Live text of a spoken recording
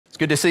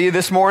Good to see you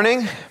this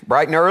morning,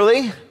 bright and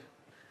early.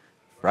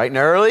 Bright and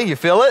early, you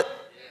feel it?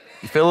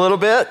 You feel a little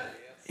bit?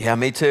 Yeah,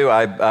 me too.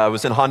 I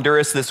was in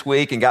Honduras this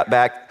week and got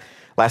back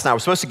last night. I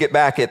was supposed to get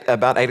back at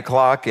about 8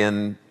 o'clock,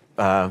 and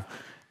my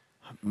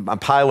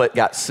pilot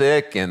got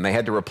sick, and they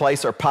had to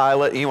replace our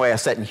pilot. Anyway, I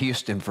sat in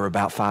Houston for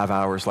about 5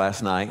 hours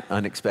last night,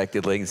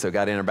 unexpectedly, and so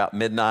got in about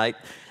midnight.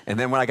 And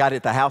then when I got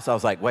at the house, I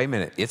was like, wait a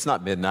minute, it's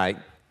not midnight.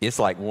 It's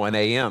like 1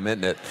 a.m.,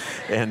 isn't it?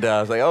 And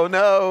I was like, oh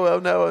no, oh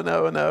no, oh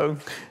no, oh no.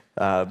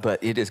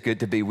 But it is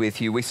good to be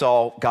with you. We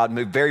saw God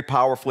move very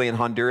powerfully in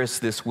Honduras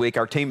this week.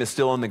 Our team is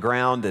still on the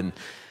ground and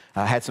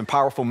had some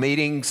powerful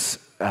meetings,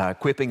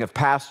 equipping of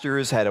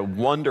pastors, had a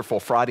wonderful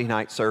Friday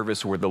night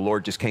service where the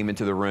Lord just came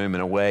into the room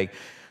in a way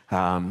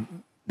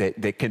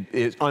that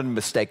is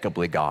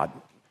unmistakably God.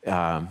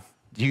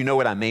 Do you know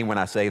what I mean when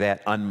I say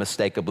that?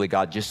 Unmistakably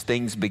God. Just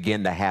things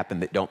begin to happen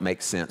that don't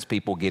make sense.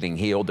 People getting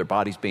healed, their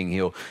bodies being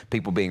healed,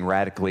 people being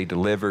radically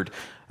delivered.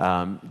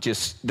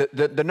 Just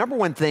the number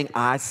one thing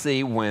I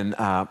see when,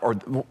 or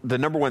the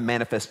number one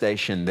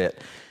manifestation that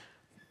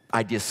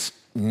I just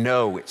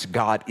know it's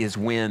God is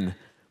when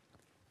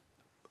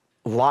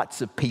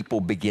lots of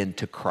people begin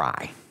to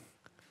cry.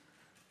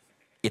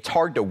 It's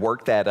hard to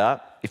work that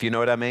up, if you know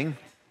what I mean.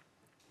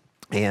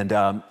 And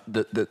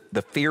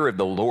the fear of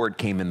the Lord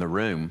came in the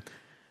room,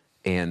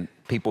 and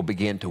people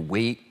began to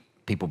weep,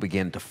 people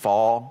began to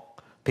fall.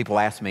 People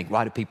ask me,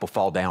 why do people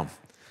fall down?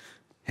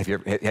 Have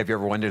you ever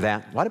wondered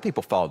that? Why do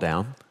people fall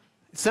down?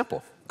 It's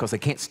simple, because they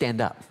can't stand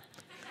up.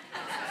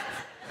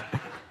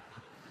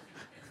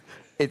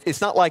 It's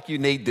not like you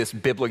need this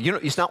biblical,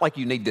 it's not like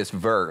you need this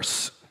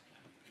verse.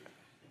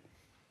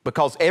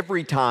 Because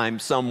every time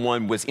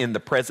someone was in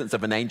the presence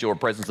of an angel or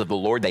presence of the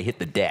Lord, they hit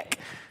the deck.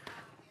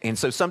 And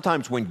so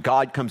sometimes when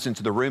God comes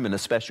into the room in a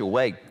special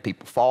way,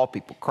 people fall,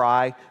 people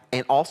cry,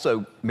 and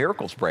also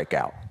miracles break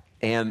out.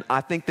 And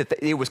I think that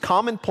it was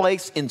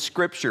commonplace in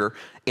Scripture,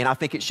 and I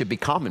think it should be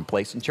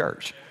commonplace in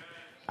church.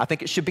 I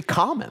think it should be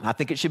common. I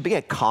think it should be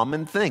a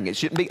common thing. It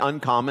shouldn't be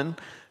uncommon.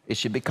 It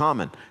should be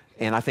common.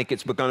 And I think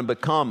it's going to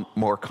become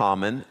more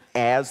common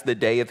as the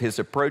day of His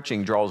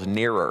approaching draws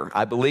nearer.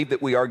 I believe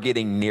that we are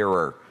getting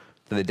nearer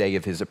to the day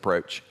of His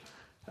approach.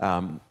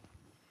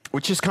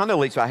 Which is kind of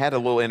leads, I had a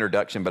little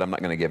introduction, but I'm not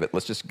going to give it.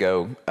 Let's just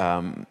go.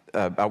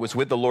 I was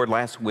with the Lord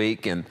last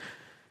week, and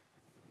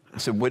I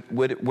said,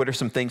 what are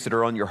some things that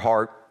are on your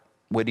heart?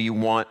 What do you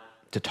want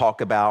to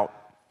talk about?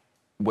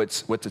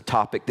 What's a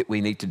topic that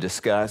we need to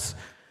discuss?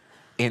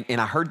 And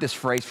I heard this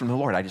phrase from the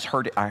Lord. I just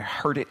heard it. I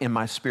heard it in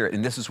my spirit,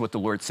 and this is what the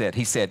Lord said.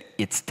 He said,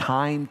 it's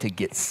time to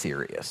get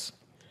serious.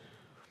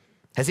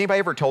 Has anybody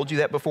ever told you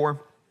that before?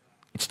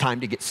 It's time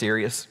to get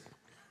serious.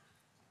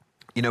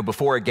 You know,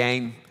 before a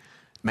game,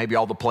 maybe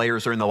all the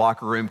players are in the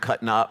locker room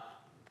cutting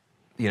up,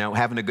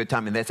 having a good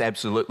time, and that's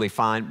absolutely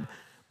fine.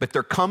 But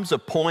there comes a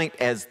point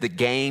as the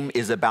game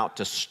is about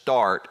to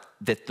start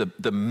that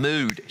the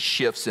mood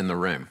shifts in the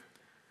room.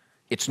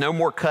 It's no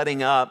more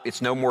cutting up. It's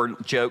no more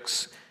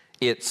jokes.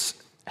 It's,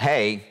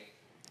 hey,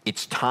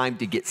 it's time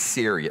to get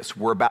serious.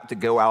 We're about to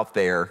go out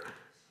there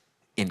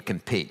and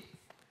compete.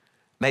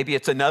 Maybe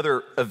it's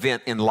another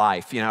event in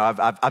life.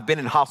 I've been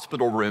in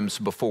hospital rooms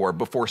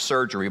before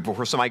surgery,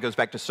 before somebody goes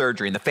back to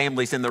surgery, and the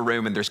family's in the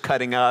room, and there's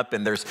cutting up,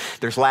 and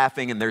there's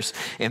laughing, and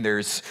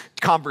there's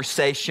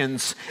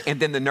conversations,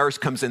 and then the nurse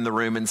comes in the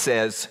room and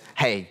says,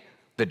 hey,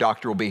 the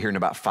doctor will be here in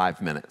about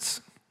 5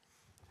 minutes.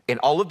 And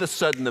all of a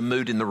sudden, the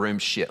mood in the room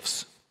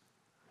shifts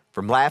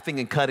from laughing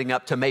and cutting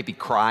up to maybe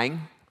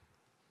crying,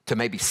 to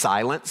maybe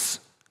silence.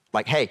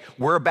 Like, hey,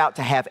 we're about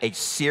to have a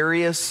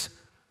serious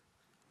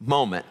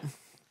moment,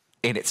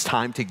 and it's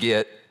time to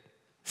get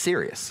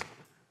serious.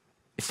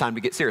 It's time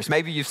to get serious.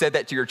 Maybe you've said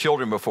that to your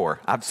children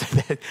before. I've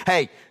said that,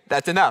 hey,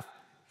 that's enough.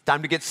 It's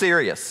time to get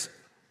serious.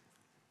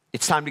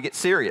 It's time to get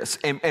serious.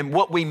 And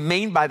what we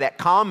mean by that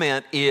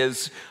comment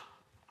is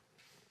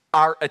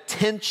our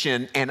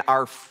attention and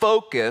our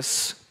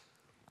focus,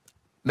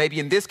 maybe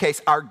in this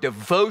case, our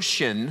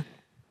devotion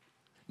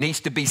needs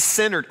to be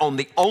centered on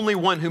the only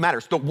one who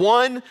matters. The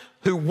one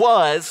who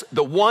was,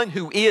 the one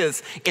who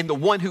is, and the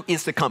one who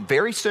is to come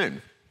very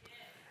soon.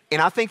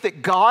 And I think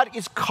that God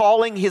is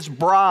calling His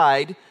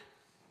bride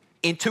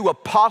into a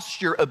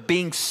posture of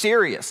being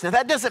serious. Now,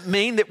 that doesn't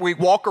mean that we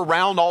walk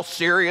around all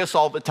serious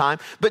all the time,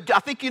 but I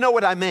think you know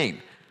what I mean.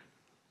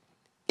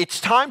 It's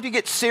time to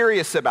get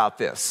serious about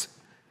this.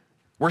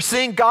 We're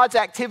seeing God's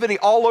activity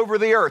all over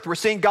the earth. We're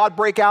seeing God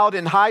break out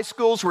in high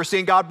schools. We're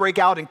seeing God break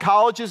out in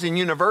colleges and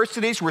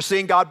universities. We're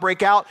seeing God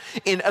break out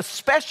in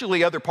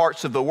especially other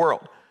parts of the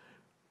world.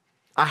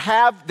 I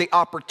have the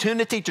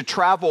opportunity to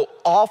travel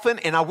often,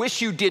 and I wish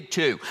you did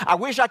too. I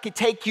wish I could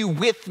take you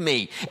with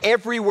me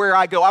everywhere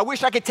I go. I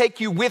wish I could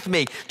take you with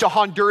me to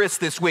Honduras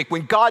this week.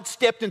 When God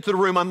stepped into the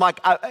room, unlike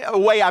a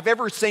way I've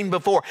ever seen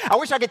before. I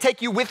wish I could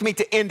take you with me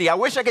to India. I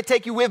wish I could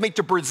take you with me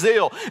to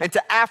Brazil and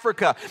to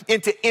Africa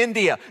and to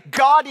India.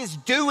 God is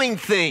doing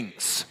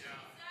things.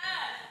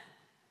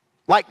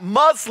 Like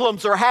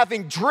Muslims are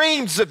having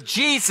dreams of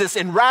Jesus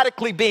and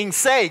radically being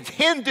saved.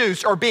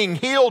 Hindus are being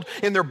healed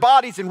in their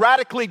bodies and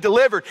radically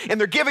delivered, and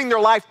they're giving their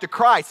life to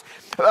Christ.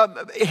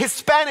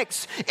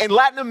 Hispanics and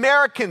Latin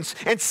Americans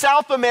and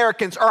South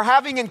Americans are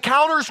having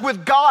encounters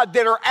with God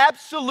that are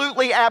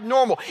absolutely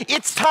abnormal.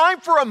 It's time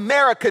for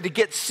America to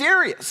get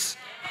serious.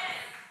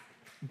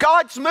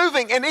 God's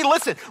moving. And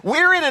listen,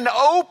 we're in an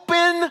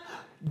open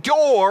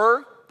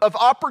door of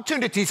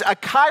opportunities. A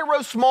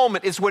kairos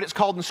moment is what it's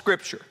called in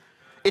Scripture.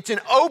 It's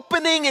an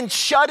opening and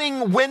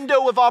shutting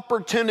window of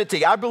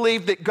opportunity. I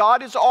believe that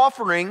God is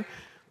offering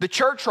the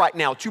church right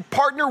now to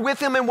partner with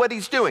him in what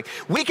he's doing.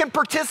 We can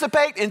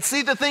participate and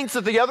see the things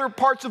that the other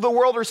parts of the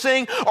world are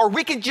seeing, or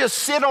we can just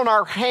sit on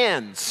our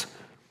hands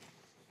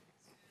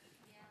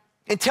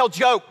and tell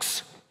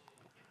jokes.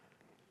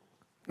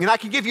 And I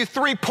can give you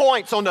 3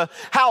 points on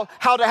how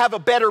to have a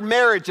better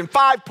marriage, and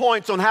 5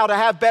 points on how to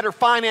have better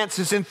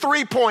finances, and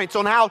 3 points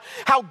on how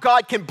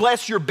God can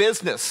bless your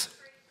business.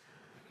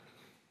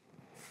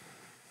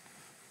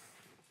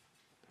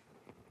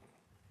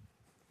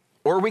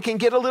 Or we can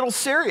get a little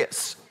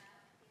serious.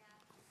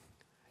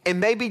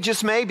 And maybe,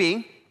 just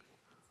maybe,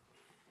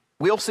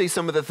 we'll see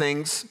some of the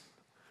things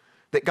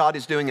that God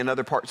is doing in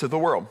other parts of the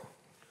world.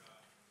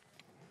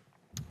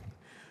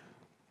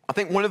 I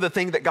think one of the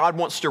things that God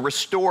wants to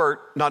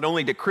restore, not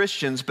only to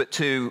Christians, but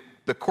to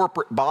the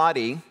corporate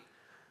body,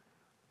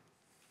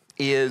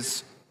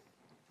 is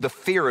the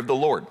fear of the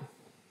Lord.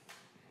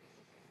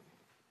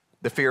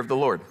 The fear of the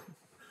Lord.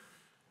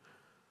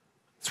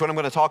 That's what I'm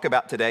going to talk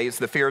about today, is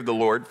the fear of the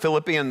Lord.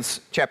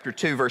 Philippians chapter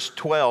 2, verse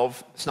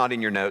 12. It's not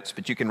in your notes,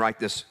 but you can write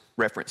this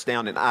reference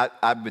down. And I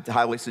would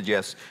highly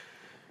suggest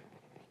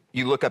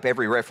you look up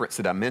every reference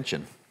that I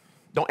mention.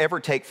 Don't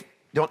ever take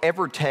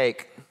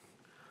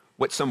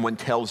what someone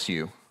tells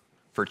you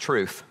for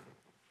truth.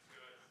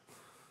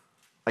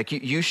 Like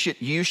you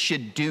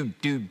should do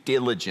due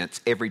diligence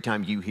every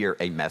time you hear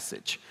a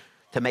message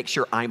to make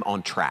sure I'm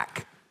on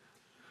track.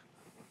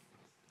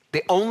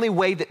 The only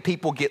way that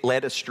people get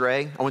led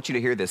astray, I want you to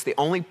hear this, the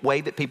only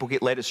way that people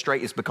get led astray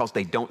is because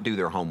they don't do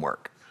their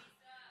homework.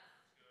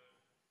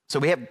 So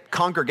we have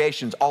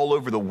congregations all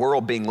over the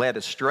world being led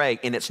astray,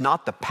 and it's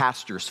not the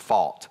pastor's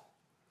fault.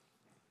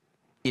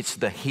 It's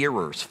the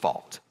hearer's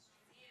fault.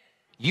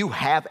 You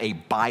have a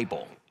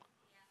Bible.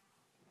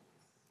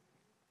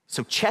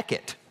 So check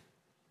it.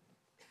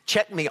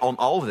 Check me on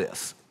all of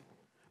this.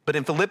 But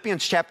in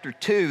Philippians chapter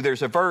 2,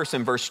 there's a verse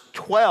in verse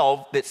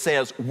 12 that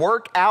says,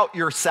 work out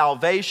your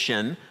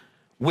salvation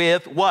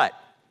with what?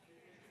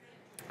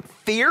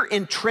 Fear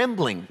and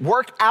trembling.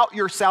 Work out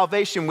your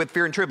salvation with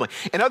fear and trembling.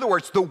 In other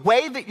words, the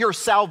way that your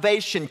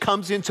salvation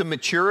comes into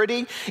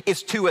maturity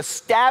is to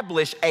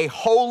establish a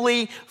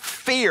holy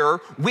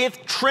fear with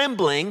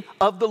trembling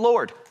of the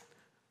Lord.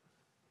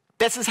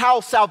 This is how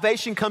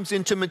salvation comes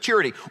into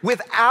maturity.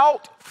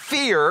 Without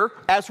fear,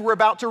 as we're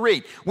about to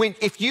read,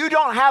 if you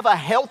don't have a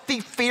healthy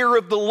fear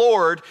of the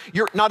Lord,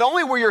 not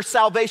only will your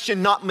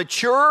salvation not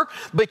mature,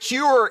 but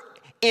you are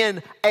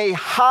in a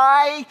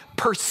high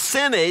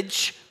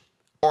percentage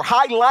or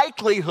high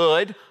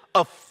likelihood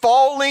of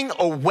falling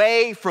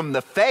away from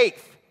the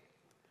faith.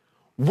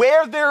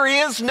 Where there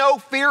is no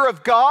fear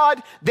of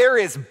God, there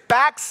is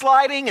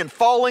backsliding and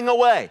falling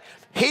away.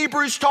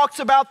 Hebrews talks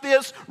about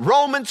this.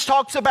 Romans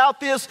talks about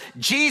this.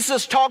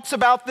 Jesus talks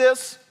about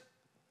this.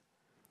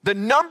 The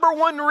number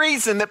one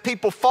reason that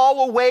people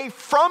fall away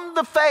from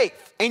the faith,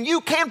 and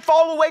you can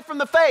fall away from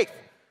the faith.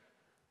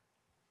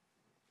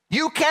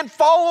 You can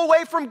fall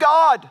away from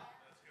God.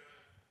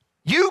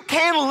 You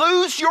can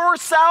lose your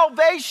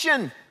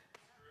salvation.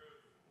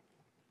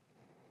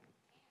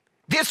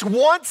 This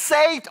once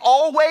saved,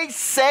 always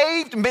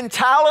saved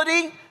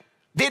mentality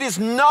that is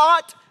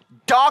not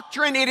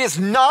doctrine, it is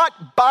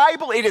not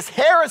Bible, it is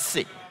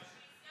heresy.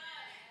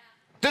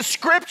 The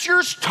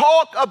scriptures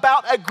talk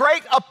about a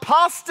great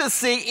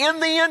apostasy in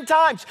the end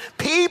times.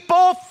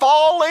 People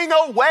falling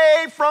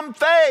away from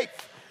faith.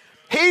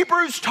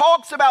 Hebrews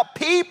talks about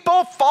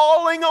people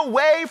falling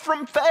away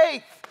from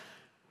faith.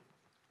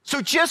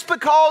 So just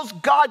because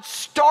God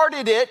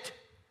started it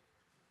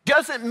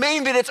doesn't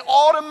mean that it's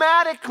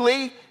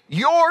automatically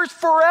yours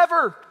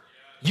forever.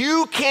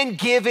 You can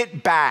give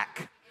it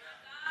back.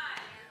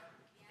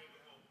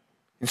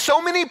 And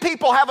so many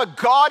people have a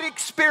God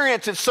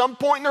experience at some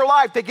point in their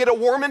life. They get a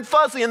warm and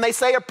fuzzy and they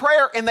say a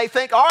prayer and they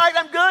think, all right,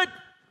 I'm good.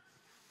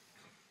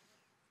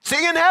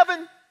 See you in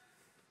heaven.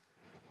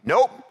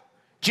 Nope.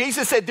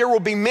 Jesus said there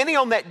will be many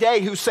on that day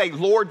who say,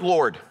 Lord,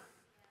 Lord,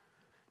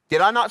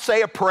 did I not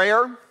say a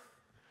prayer?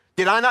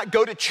 Did I not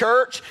go to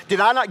church? Did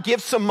I not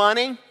give some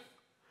money?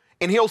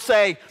 And he'll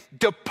say,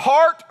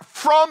 depart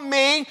from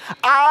me,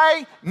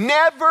 I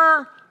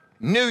never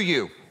knew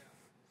you.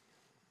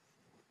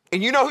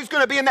 And you know who's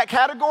going to be in that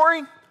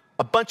category?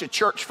 A bunch of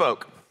church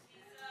folk.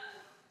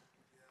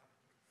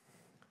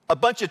 A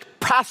bunch of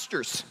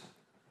pastors.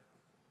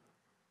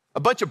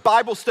 A bunch of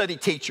Bible study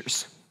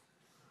teachers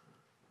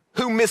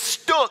who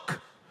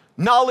mistook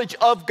knowledge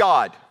of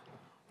God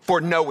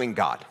for knowing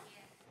God.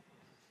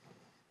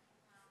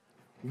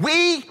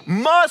 We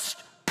must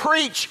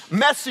preach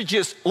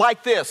messages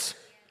like this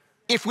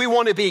if we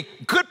want to be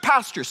good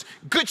pastors,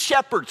 good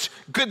shepherds,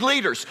 good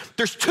leaders.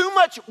 There's too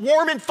much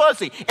warm and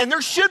fuzzy, and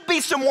there should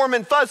be some warm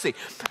and fuzzy.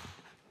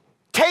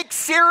 Take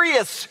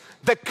serious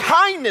the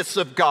kindness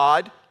of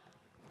God,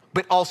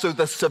 but also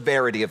the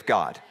severity of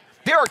God.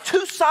 There are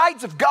two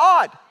sides of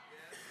God.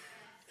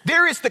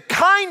 There is the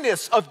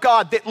kindness of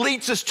God that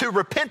leads us to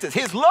repentance.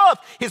 His love,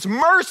 His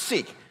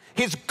mercy,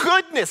 His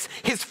goodness,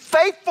 His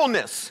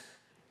faithfulness.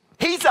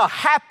 He's a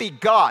happy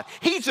God.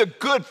 He's a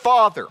good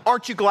Father.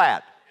 Aren't you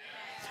glad?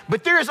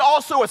 But there is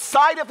also a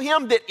side of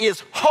Him that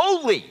is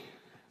holy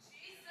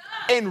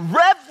and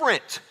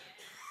reverent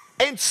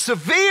and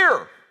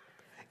severe.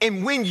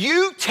 And when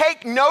you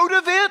take note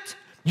of it,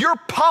 your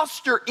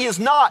posture is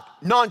not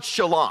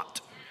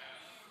nonchalant.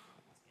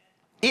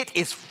 It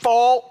is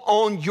fall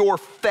on your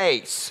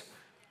face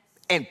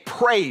and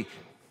pray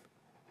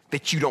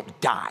that you don't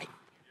die.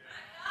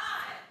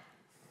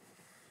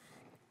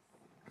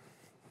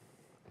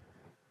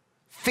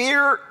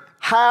 Fear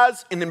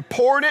has an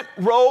important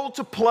role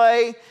to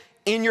play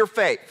in your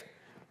faith.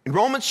 In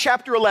Romans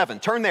chapter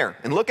 11, turn there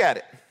and look at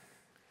it.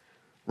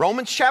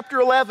 Romans chapter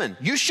 11,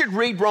 you should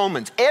read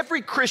Romans.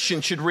 Every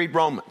Christian should read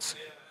Romans.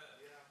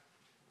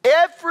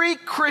 Every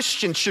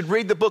Christian should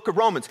read the book of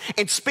Romans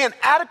and spend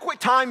adequate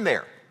time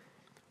there.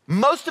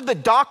 Most of the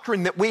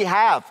doctrine that we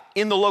have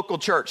in the local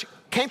church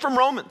came from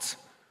Romans.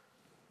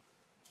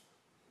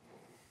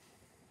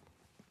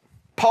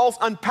 Paul's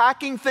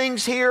unpacking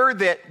things here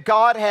that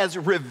God has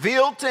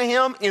revealed to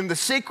him in the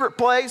secret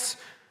place,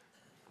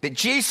 that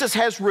Jesus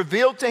has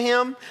revealed to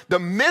him, the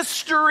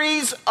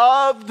mysteries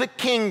of the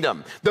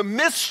kingdom, the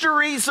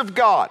mysteries of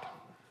God.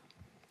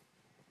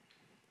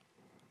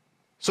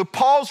 So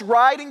Paul's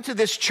writing to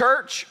this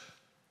church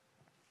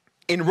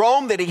in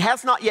Rome that he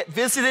has not yet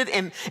visited,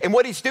 and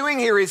what he's doing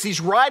here is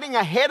he's writing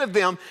ahead of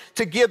them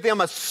to give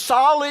them a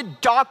solid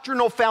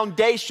doctrinal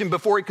foundation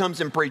before he comes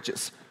and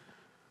preaches.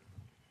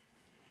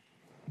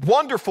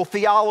 Wonderful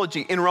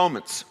theology in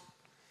Romans.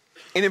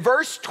 And in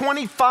verse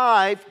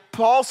 25,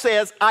 Paul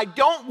says, I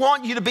don't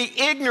want you to be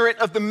ignorant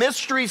of the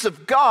mysteries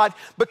of God,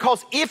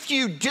 because if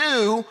you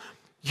do,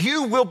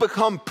 you will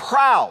become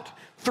proud.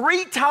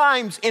 3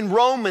 times in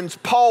Romans,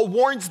 Paul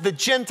warns the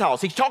Gentiles.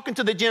 He's talking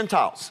to the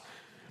Gentiles.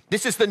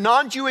 This is the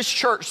non-Jewish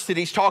church that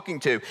he's talking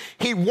to.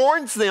 He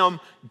warns them,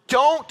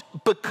 don't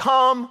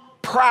become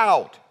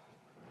proud.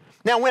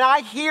 Now, when I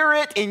hear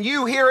it and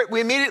you hear it,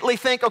 we immediately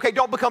think, okay,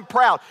 don't become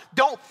proud.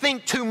 Don't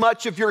think too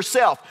much of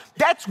yourself.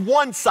 That's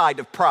one side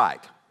of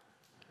pride.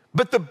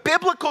 But the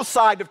biblical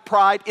side of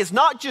pride is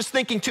not just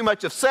thinking too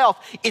much of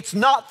self, it's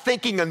not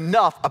thinking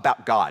enough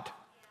about God.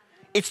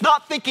 It's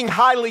not thinking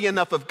highly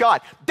enough of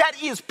God. That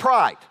is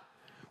pride.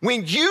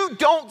 When you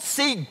don't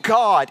see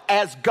God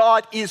as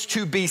God is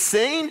to be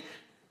seen,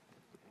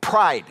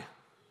 pride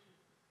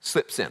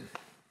slips in.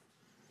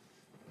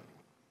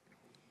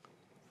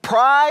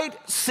 Pride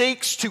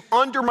seeks to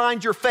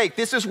undermine your faith.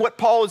 This is what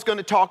Paul is going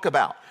to talk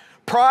about.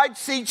 Pride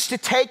seeks to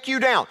take you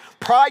down.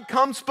 Pride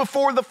comes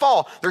before the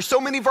fall. There's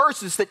so many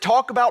verses that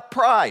talk about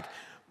pride.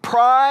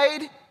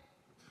 Pride,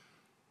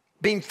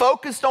 being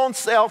focused on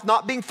self,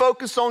 not being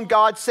focused on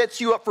God, sets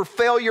you up for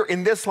failure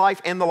in this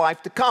life and the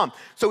life to come.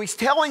 So he's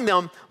telling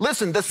them,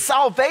 listen, the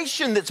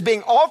salvation that's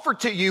being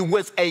offered to you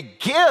was a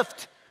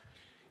gift.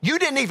 You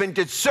didn't even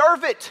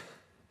deserve it.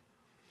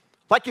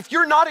 Like if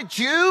you're not a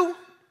Jew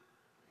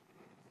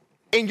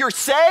and you're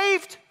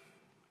saved,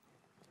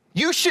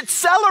 you should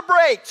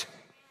celebrate.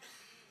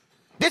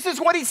 This is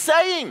what he's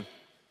saying.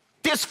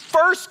 This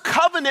first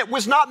covenant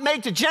was not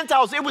made to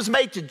Gentiles, it was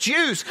made to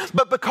Jews.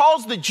 But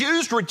because the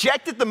Jews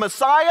rejected the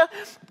Messiah,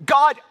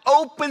 God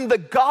opened the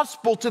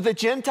gospel to the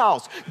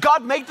Gentiles.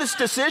 God made this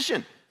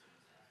decision.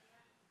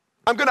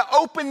 I'm going to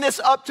open this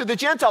up to the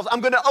Gentiles.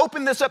 I'm going to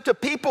open this up to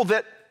people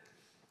that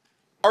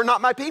are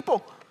not my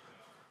people.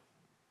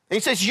 And he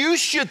says, you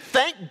should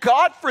thank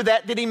God for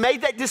that he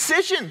made that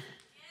decision.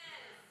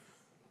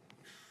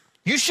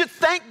 You should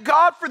thank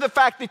God for the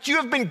fact that you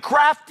have been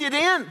grafted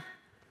in.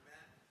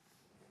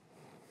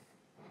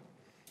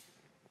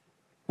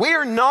 We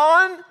are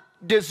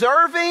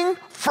non-deserving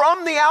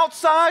from the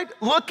outside,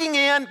 looking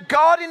in.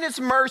 God in His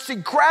mercy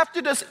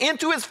grafted us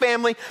into His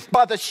family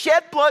by the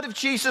shed blood of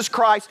Jesus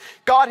Christ.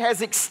 God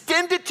has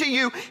extended to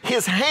you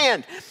His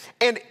hand.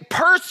 And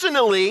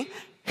personally,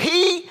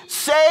 He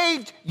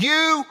saved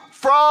you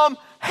from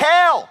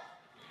hell.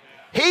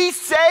 He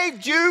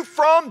saved you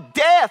from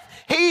death.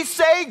 He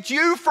saved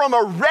you from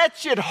a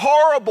wretched,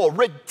 horrible,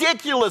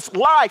 ridiculous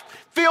life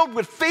filled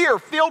with fear,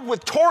 filled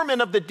with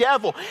torment of the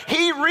devil.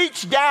 He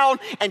reached down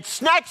and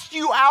snatched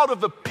you out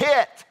of a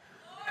pit.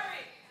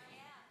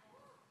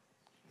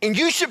 And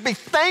you should be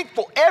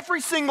thankful every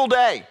single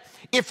day.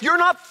 If you're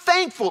not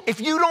thankful,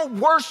 if you don't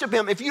worship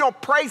Him, if you don't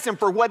praise Him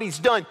for what He's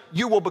done,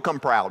 you will become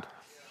proud.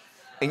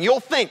 And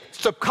you'll think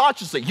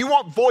subconsciously, you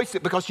won't voice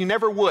it because you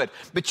never would,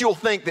 but you'll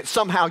think that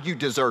somehow you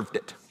deserved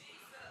it.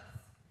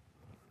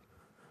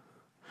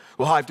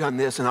 Well, I've done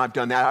this and I've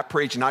done that. I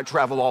preach and I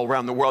travel all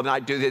around the world and I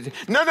do this.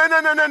 No.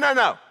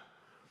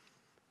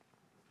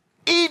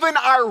 Even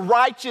our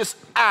righteous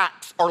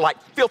acts are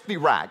like filthy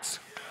rags.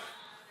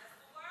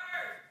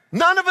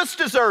 None of us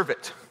deserve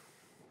it.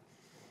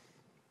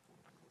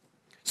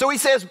 So he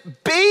says,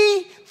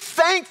 be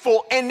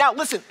thankful. And now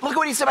listen, look at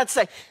what he's about to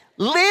say.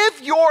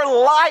 Live your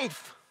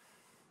life.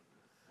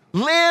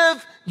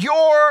 Live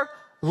your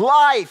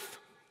life.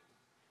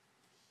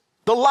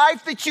 The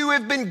life that you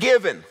have been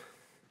given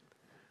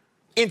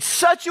in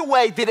such a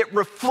way that it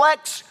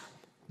reflects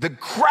the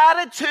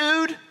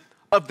gratitude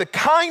of the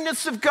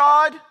kindness of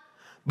God,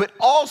 but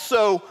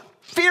also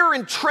fear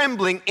and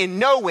trembling in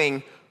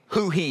knowing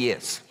who he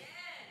is.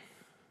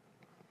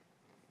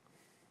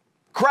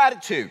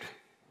 Gratitude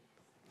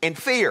and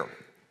fear.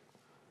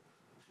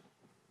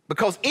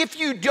 Because if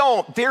you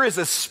don't, there is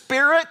a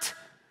spirit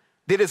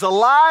that is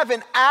alive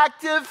and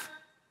active.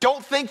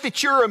 Don't think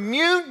that you're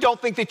immune.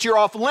 Don't think that you're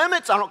off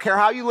limits. I don't care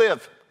how you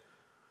live.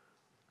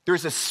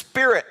 There's a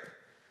spirit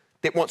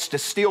that wants to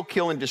steal,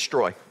 kill, and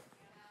destroy.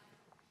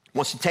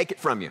 Wants to take it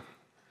from you.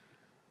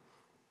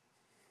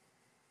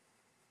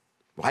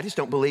 Well, I just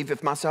don't believe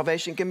if my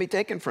salvation can be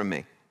taken from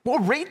me. Well,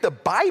 read the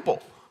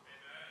Bible.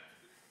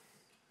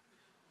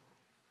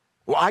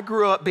 Well, I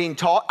grew up being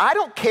taught. I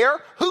don't care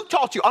who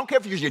taught you. I don't care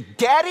if it was your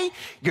daddy,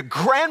 your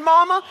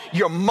grandmama,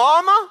 your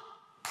mama.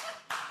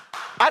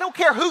 I don't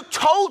care who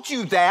told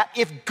you that.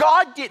 If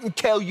God didn't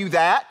tell you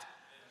that,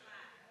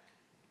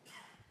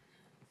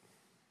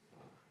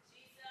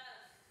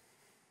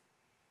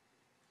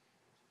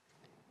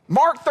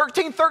 Mark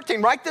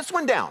 13:13, write this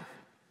one down.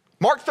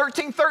 Mark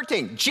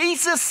 13:13.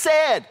 Jesus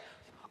said,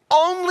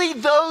 only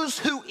those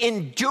who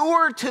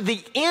endure to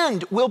the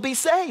end will be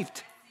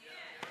saved.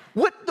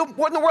 What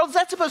in the world is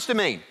that supposed to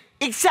mean?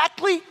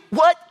 Exactly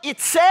what it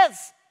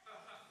says.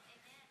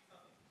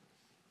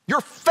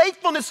 Your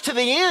faithfulness to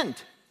the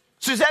end.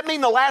 So does that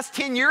mean the last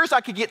 10 years I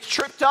could get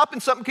tripped up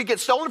and something could get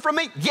stolen from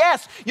me?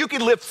 Yes, you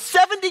could live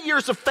 70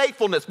 years of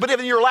faithfulness, but if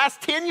in your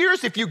last 10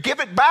 years, if you give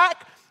it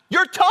back,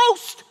 you're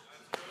toast.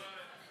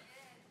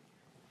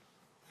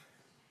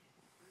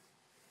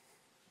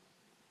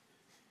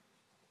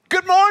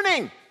 Good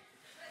morning.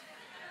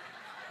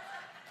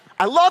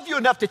 I love you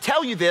enough to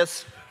tell you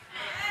this.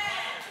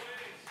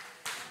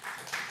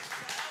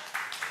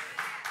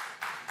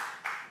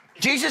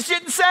 Jesus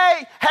didn't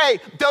say, hey,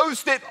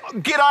 those that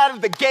get out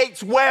of the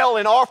gates well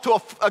and off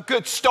to a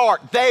good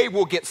start, they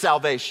will get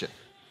salvation.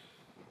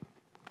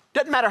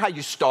 Doesn't matter how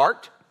you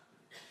start.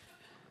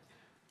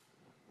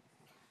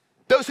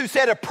 Those who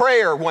said a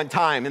prayer one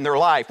time in their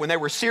life when they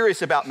were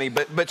serious about me,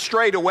 but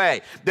strayed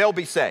away, they'll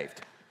be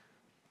saved.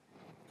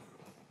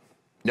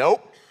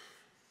 Nope.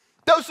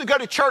 Those who go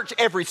to church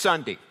every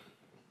Sunday,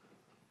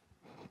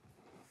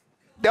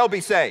 they'll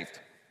be saved.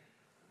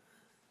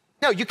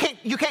 No, you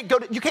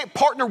can't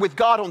partner with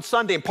God on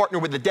Sunday and partner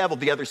with the devil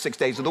the other 6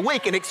 days of the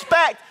week and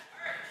expect.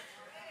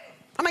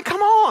 I mean,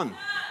 come on.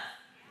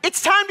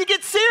 It's time to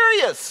get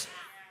serious.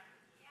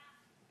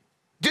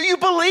 Do you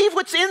believe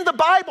what's in the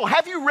Bible?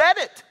 Have you read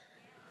it?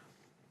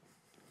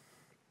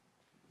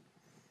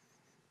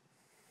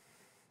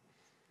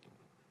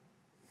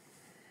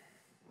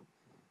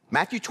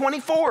 Matthew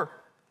 24,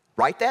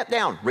 write that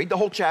down. Read the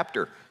whole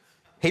chapter.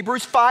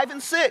 Hebrews 5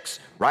 and 6,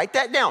 write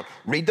that down.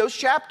 Read those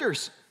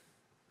chapters.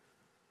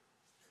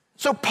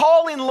 So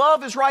Paul in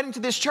love is writing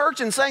to this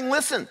church and saying,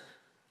 listen,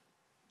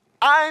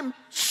 I'm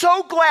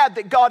so glad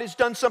that God has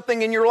done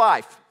something in your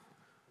life.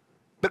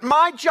 But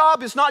my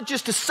job is not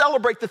just to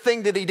celebrate the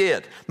thing that he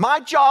did.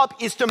 My job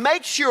is to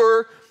make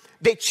sure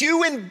that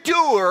you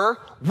endure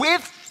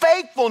with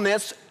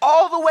faithfulness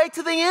all the way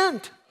to the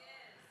end.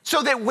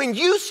 So that when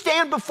you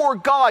stand before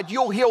God,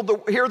 you'll hear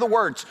the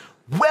words,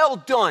 well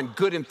done,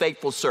 good and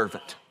faithful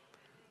servant.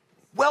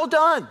 Well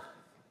done.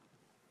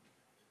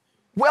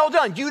 Well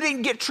done, you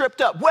didn't get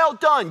tripped up. Well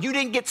done, you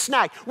didn't get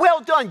snagged.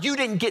 Well done, you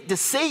didn't get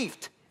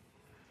deceived.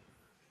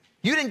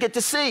 You didn't get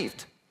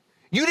deceived.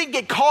 You didn't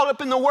get caught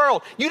up in the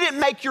world. You didn't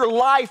make your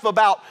life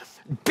about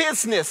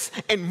business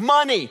and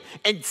money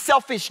and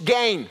selfish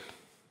gain.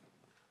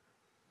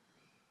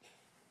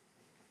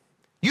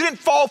 You didn't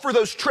fall for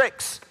those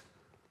tricks.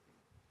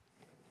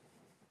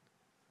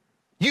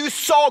 You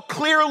saw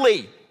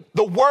clearly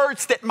the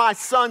words that my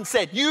son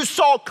said. You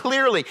saw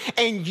clearly,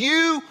 and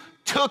you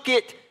took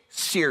it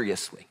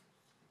seriously.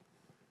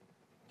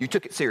 You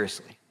took it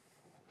seriously.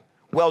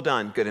 Well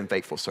done, good and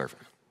faithful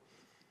servant.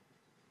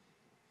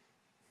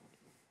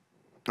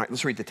 All right,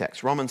 let's read the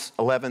text. Romans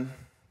 11,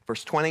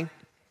 verse 20. It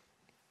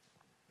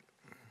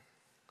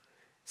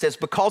says,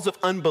 because of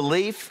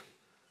unbelief,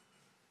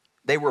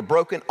 they were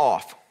broken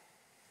off.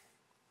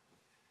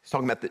 He's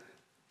talking about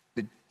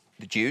the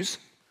Jews.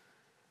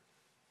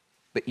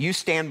 But you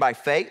stand by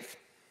faith.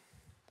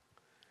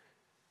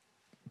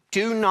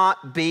 Do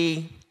not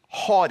be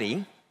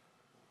haughty.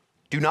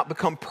 Do not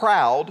become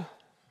proud,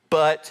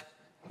 but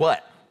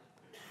what?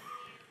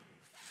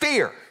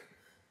 Fear.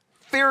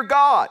 Fear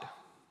God.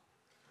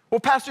 Well,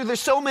 Pastor, there's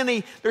so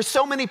many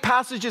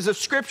passages of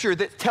Scripture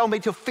that tell me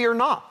to fear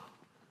not.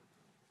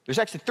 There's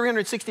actually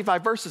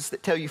 365 verses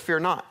that tell you fear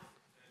not.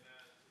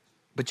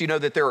 But you know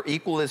that there are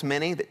equal as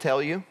many that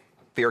tell you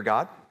fear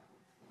God?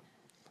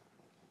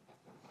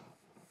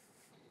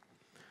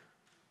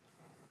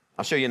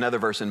 I'll show you another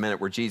verse in a minute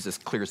where Jesus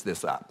clears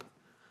this up.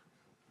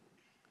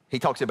 He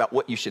talks about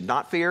what you should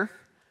not fear,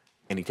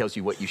 and he tells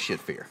you what you should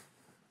fear.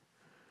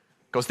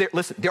 Because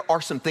listen, there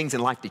are some things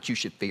in life that you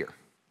should fear.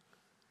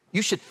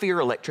 You should fear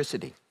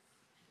electricity.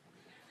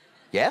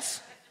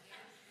 Yes?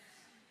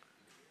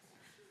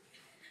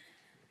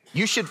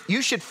 You should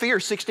fear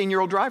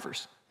 16-year-old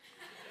drivers.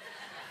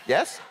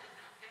 Yes?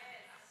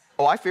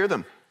 Oh, I fear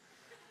them.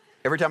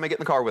 Every time I get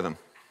in the car with them.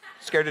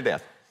 Scared to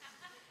death.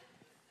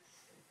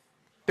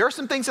 There are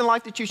some things in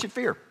life that you should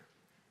fear.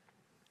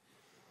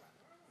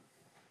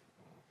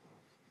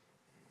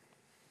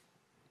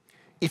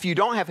 If you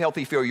don't have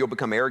healthy fear, you'll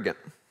become arrogant.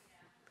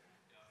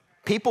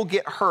 People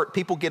get hurt.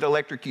 People get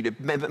electrocuted.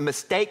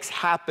 Mistakes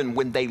happen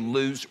when they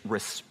lose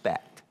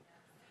respect.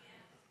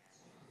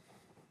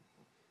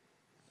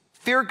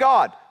 Fear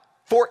God.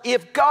 For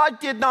if God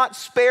did not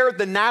spare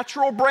the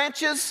natural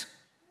branches,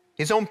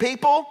 his own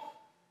people,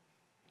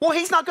 well,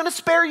 he's not going to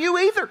spare you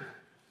either.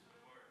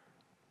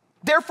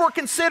 Therefore,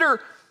 consider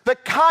the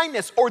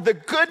kindness or the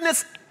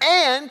goodness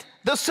and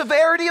the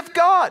severity of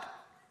God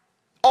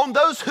on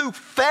those who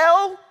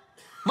fell.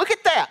 Look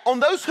at that. On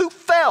those who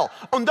fell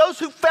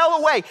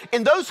away,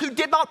 and those who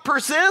did not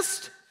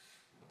persist,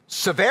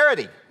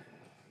 severity.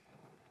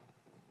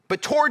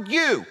 But toward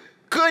you,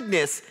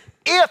 goodness,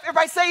 if.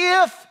 Everybody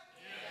say if.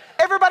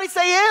 Everybody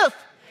say if.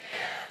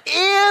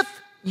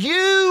 If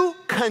you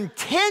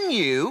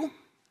continue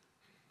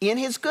in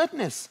his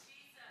goodness.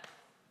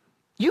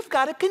 You've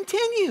got to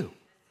continue.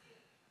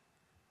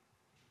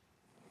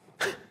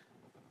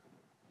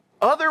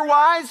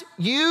 Otherwise,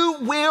 you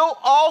will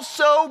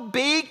also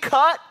be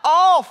cut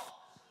off.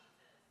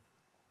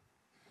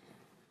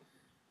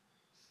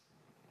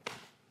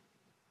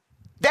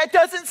 That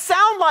doesn't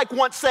sound like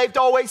once saved,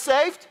 always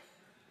saved.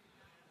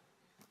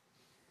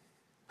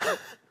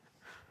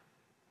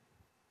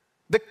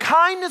 The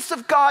kindness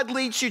of God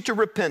leads you to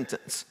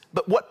repentance.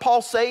 But what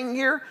Paul's saying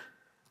here,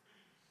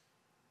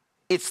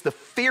 it's the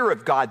fear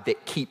of God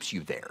that keeps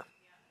you there.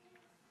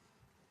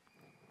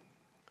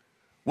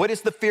 What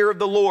is the fear of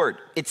the Lord?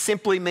 It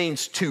simply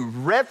means to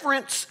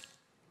reverence,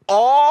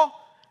 awe,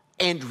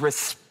 and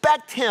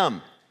respect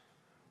him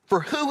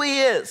for who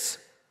he is.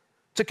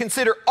 To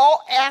consider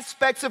all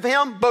aspects of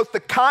him, both the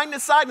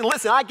kindness side, and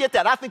listen, I get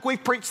that. I think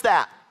we've preached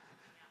that.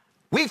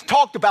 We've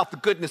talked about the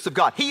goodness of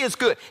God. He is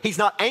good. He's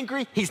not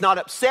angry. He's not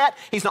upset.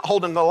 He's not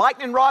holding the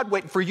lightning rod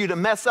waiting for you to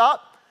mess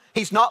up.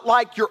 He's not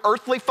like your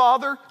earthly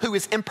father who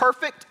is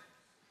imperfect.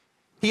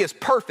 He is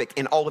perfect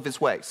in all of his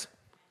ways.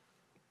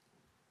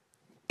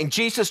 And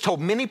Jesus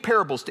told many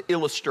parables to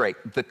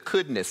illustrate the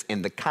goodness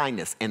and the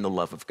kindness and the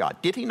love of God.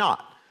 Did he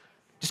not?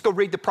 Just go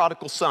read the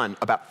prodigal son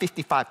about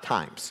 55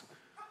 times.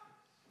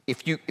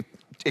 If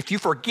you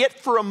forget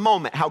for a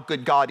moment how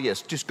good God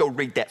is, just go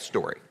read that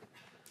story.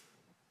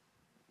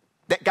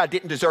 That guy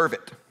didn't deserve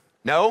it.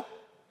 No,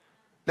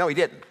 he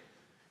didn't.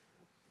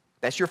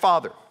 That's your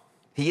father.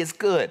 He is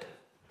good.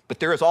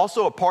 But there is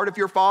also a part of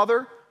your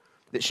father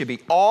that should be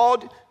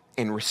awed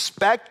and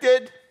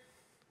respected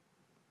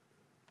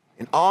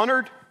and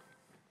honored.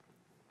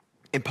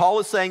 And Paul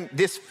is saying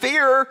this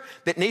fear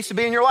that needs to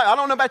be in your life. I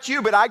don't know about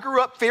you, but I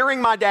grew up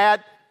fearing my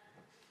dad.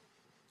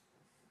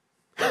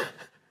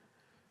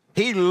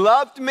 He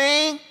loved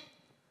me,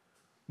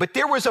 but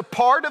there was a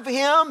part of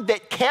him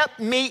that kept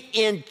me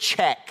in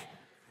check.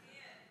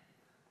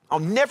 I'll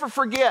never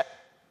forget,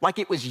 like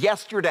it was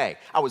yesterday,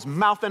 I was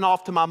mouthing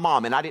off to my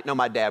mom, and I didn't know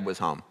my dad was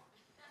home.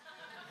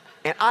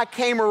 And I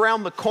came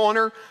around the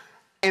corner,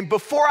 and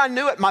before I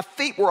knew it, my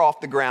feet were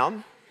off the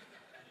ground,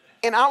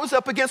 and I was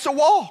up against a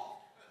wall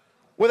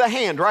with a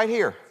hand right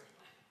here.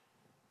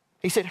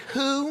 He said,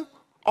 "Who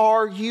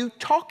are you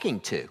talking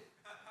to?"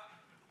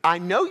 "I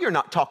know you're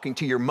not talking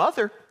to your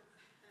mother."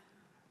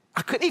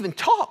 I couldn't even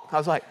talk. I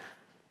was like,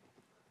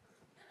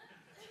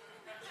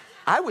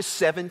 I was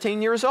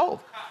 17 years old.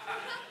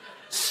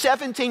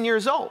 17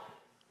 years old.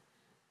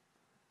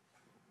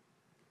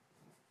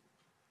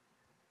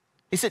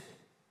 He said,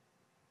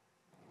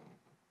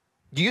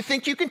 "Do you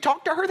think you can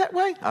talk to her that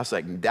way?" I was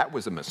like, that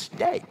was a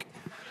mistake.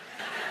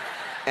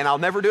 And I'll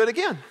never do it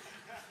again.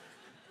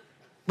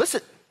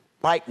 Listen,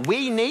 like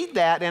we need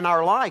that in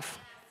our life.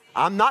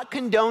 I'm not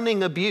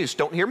condoning abuse.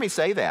 Don't hear me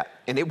say that.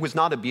 And it was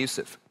not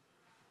abusive.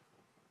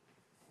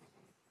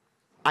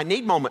 I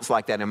need moments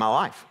like that in my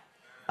life.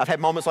 I've had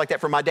moments like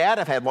that from my dad.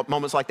 I've had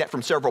moments like that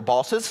from several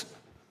bosses.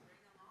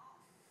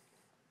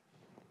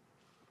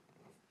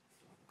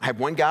 I had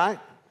one guy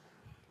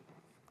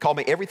call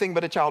me everything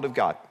but a child of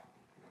God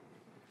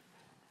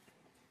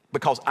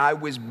because I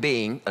was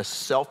being a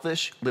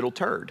selfish little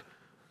turd.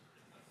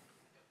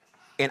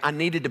 And I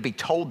needed to be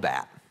told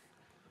that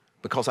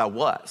because I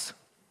was.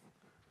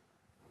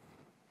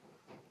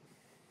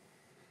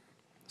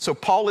 So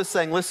Paul is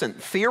saying, listen,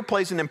 fear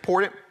plays an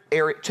important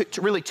area,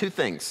 really two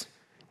things.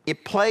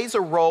 It plays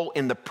a role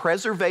in the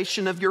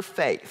preservation of your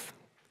faith,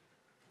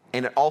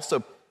 and it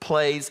also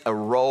plays a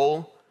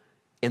role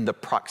in the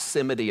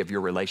proximity of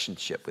your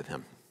relationship with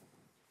him.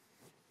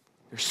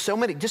 There's so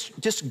many,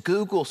 just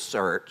Google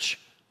search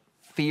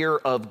fear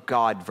of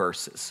God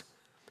verses.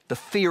 The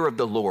fear of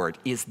the Lord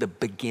is the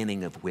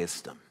beginning of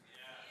wisdom.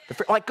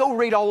 Like, go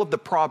read all of the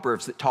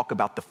Proverbs that talk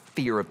about the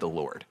fear of the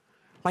Lord.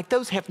 Like,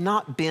 those have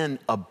not been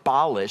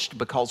abolished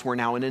because we're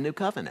now in a new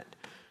covenant.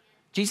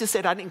 Jesus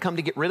said, I didn't come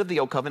to get rid of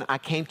the old covenant. I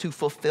came to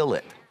fulfill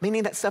it.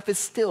 Meaning that stuff is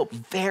still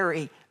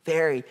very,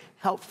 very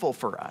helpful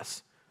for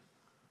us.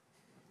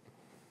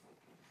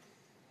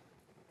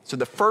 So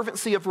the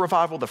fervency of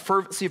revival, the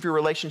fervency of your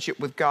relationship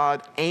with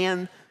God,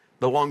 and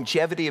the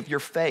longevity of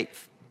your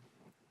faith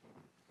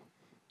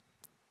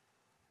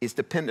is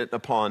dependent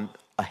upon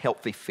a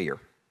healthy fear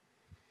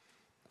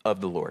of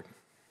the Lord.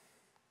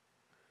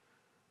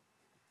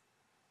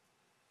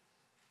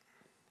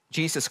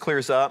 Jesus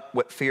clears up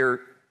what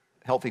fear,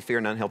 healthy fear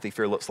and unhealthy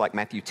fear looks like.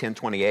 Matthew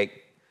 10:28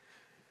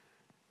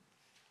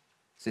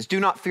 says, do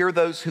not fear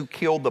those who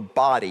kill the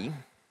body,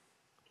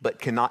 but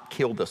cannot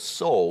kill the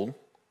soul.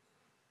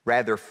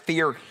 Rather,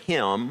 fear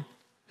him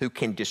who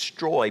can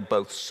destroy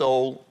both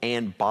soul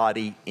and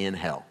body in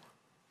hell.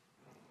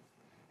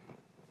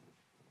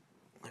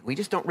 We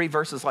just don't read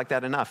verses like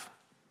that enough.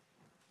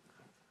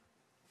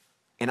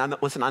 And I know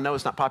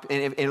it's not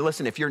popular. And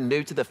listen, if you're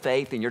new to the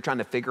faith and you're trying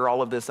to figure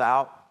all of this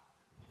out,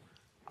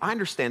 I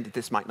understand that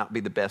this might not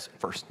be the best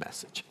first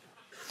message.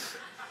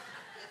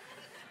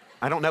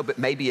 I don't know, but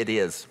maybe it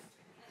is.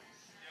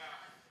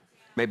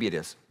 Maybe it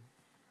is.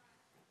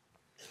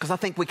 Because I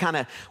think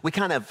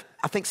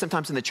I think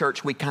sometimes in the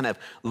church we kind of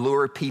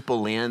lure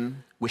people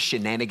in with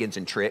shenanigans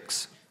and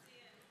tricks.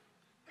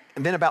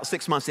 And then about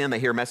 6 months in, they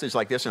hear a message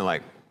like this and they're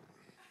like,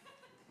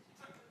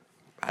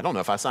 I don't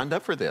know if I signed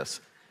up for this.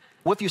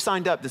 Well, if you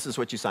signed up, this is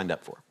what you signed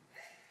up for.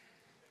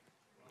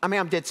 I mean,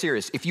 I'm dead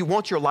serious. If you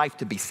want your life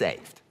to be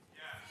saved,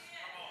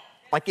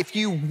 like if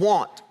you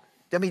want,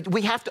 I mean,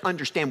 we have to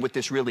understand what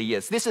this really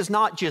is. This is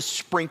not just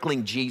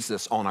sprinkling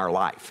Jesus on our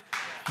life.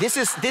 This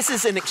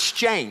is an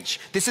exchange.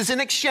 This is an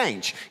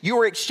exchange. You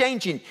are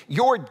exchanging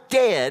your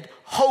dead,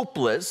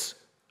 hopeless,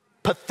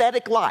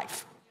 pathetic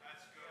life.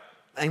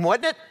 And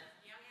wasn't it?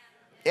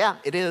 Yeah,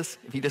 it is,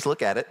 if you just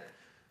look at it.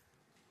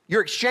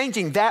 You're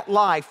exchanging that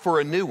life for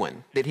a new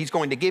one that he's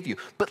going to give you.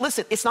 But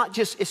listen, it's not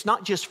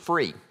just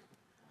free.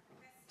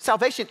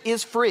 Salvation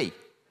is free,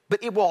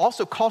 but it will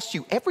also cost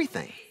you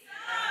everything.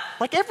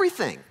 Like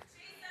everything.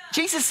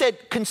 Jesus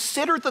said,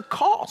 consider the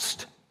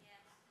cost.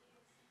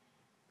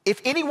 If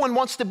anyone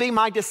wants to be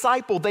my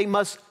disciple, they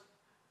must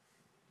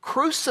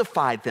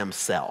crucify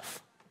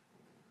themselves.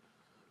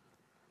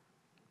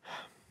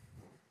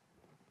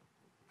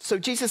 So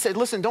Jesus said,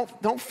 listen,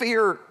 don't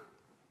fear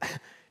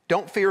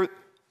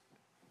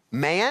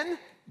man,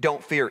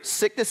 don't fear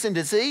sickness and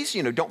disease,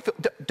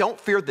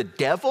 don't fear the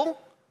devil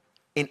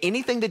in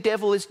anything the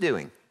devil is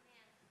doing.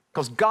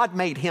 Because God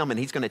made him and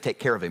he's going to take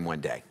care of him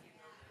one day.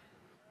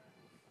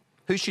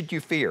 Who should you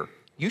fear?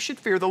 You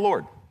should fear the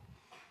Lord.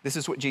 This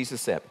is what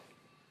Jesus said.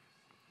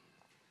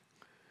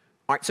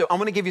 All right, so I'm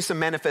going to give you some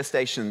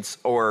manifestations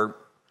or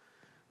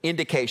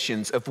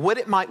indications of what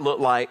it might look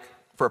like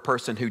for a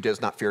person who does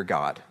not fear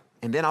God.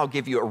 And then I'll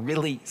give you a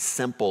really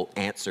simple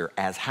answer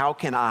as how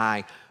can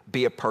I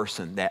be a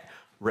person that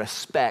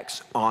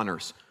respects,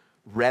 honors,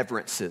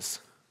 reverences,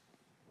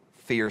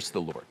 fears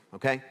the Lord,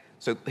 okay?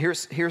 So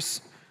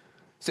here's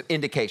some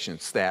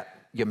indications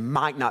that you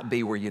might not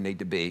be where you need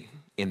to be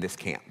in this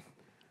camp.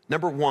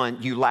 Number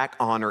one, you lack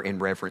honor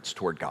and reverence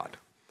toward God.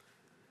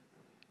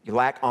 You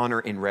lack honor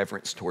and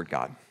reverence toward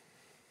God.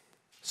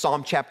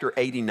 Psalm chapter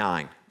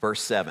 89,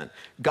 verse 7.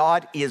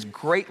 God is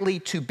greatly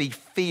to be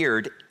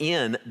feared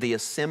in the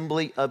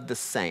assembly of the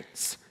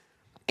saints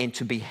and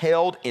to be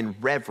held in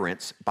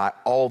reverence by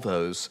all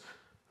those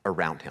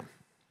around him.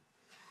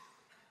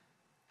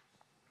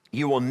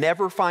 You will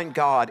never find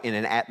God in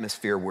an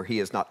atmosphere where he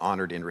is not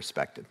honored and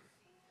respected.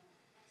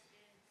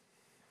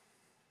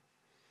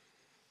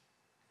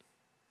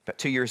 About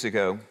 2 years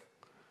ago,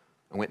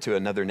 I went to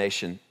another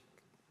nation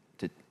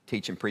to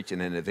teach and preach in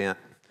an event.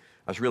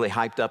 I was really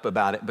hyped up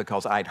about it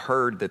because I'd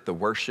heard that the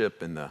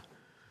worship and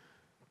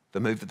the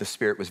move of the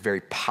Spirit was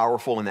very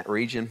powerful in that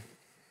region,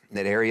 in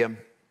that area.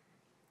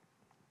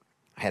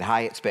 I had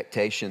high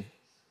expectation.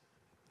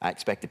 I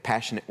expected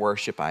passionate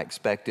worship. I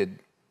expected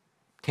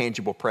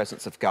tangible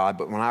presence of God.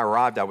 But when I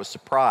arrived, I was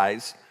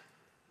surprised.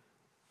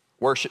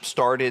 Worship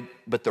started,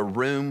 but the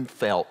room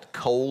felt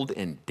cold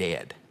and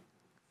dead.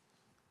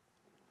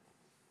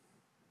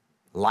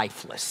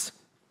 Lifeless.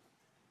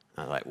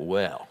 I was like,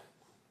 well,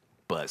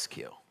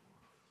 buzzkill.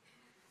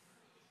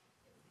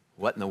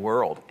 What in the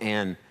world?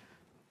 And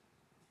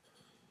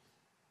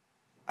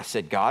I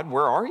said, God,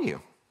 where are you?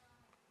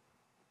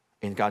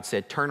 And God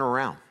said, turn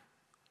around.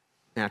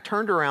 And I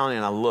turned around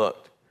and I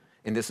looked,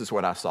 and this is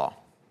what I saw.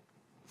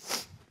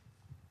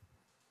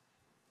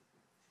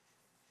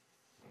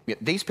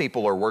 These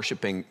people are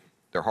worshiping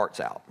their hearts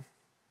out.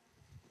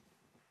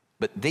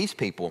 But these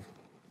people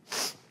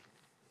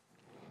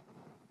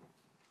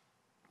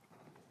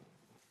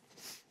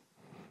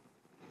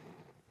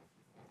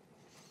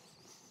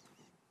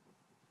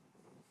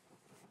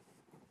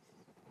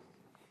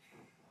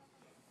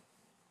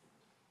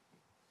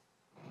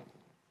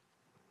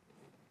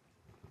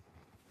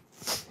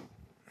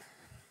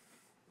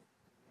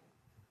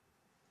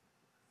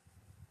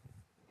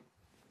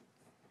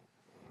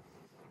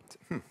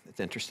It's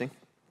interesting.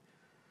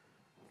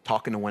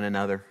 Talking to one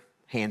another,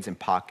 hands in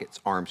pockets,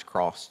 arms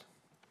crossed.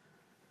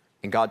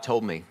 And God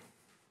told me,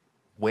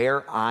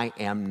 where I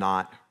am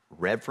not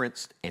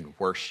reverenced and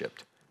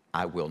worshiped,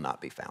 I will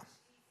not be found.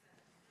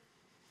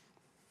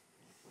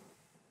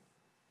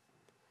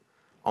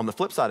 On the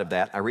flip side of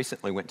that, I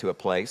recently went to a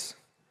place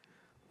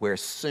where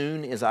as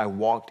soon as I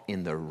walked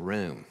in the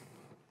room,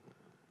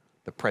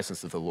 the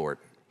presence of the Lord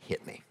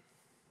hit me.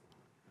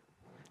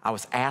 I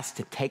was asked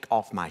to take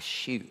off my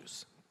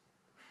shoes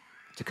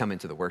to come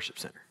into the worship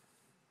center.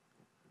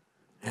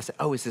 And I said,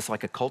 oh, is this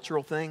like a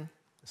cultural thing?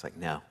 It's like,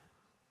 no,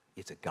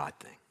 it's a God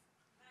thing.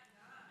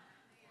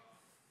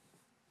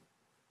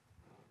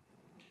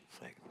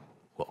 It's like,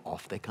 well,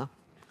 off they come.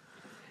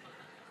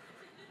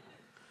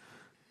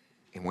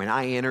 And when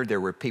I entered, there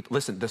were people.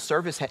 Listen, the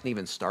service hadn't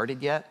even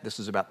started yet. This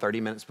was about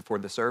 30 minutes before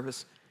the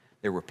service.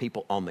 There were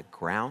people on the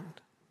ground,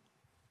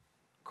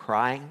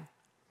 crying,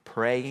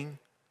 praying,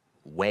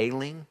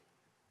 wailing.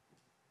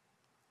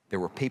 There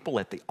were people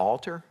at the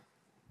altar.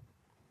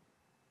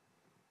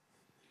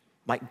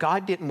 Like,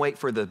 God didn't wait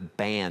for the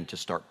band to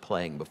start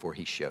playing before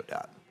he showed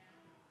up.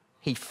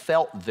 He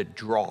felt the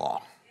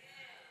draw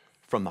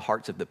from the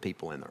hearts of the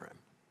people in the room.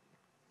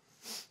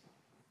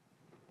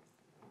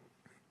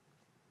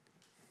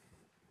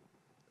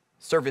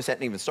 Service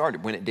hadn't even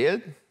started. When it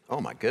did,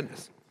 oh my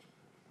goodness.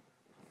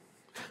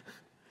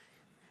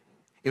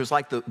 It was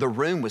like the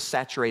room was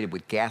saturated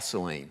with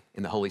gasoline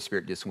and the Holy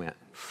Spirit just went.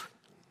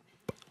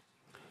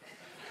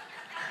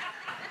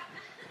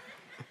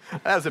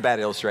 That was a bad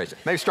illustration.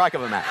 Maybe strike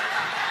of a match.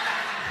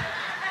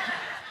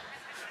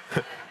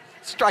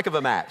 Strike of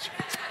a match.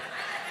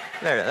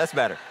 There, that's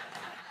better.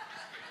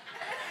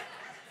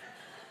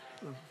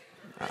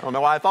 I don't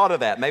know why I thought of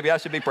that. Maybe I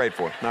should be prayed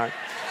for. All right.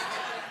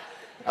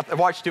 I've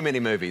watched too many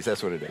movies.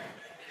 That's what it is.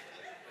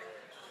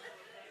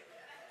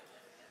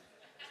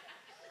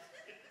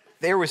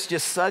 There was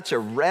just such a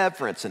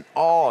reverence and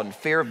awe and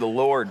fear of the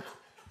Lord.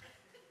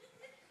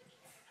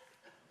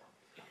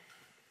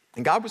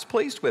 And God was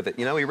pleased with it.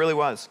 You know, he really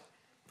was.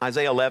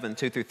 Isaiah 11,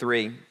 2 through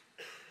 3.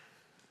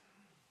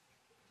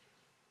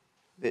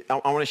 I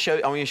want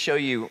to show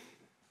you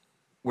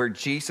where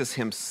Jesus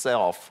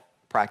himself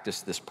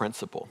practiced this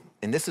principle.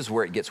 And this is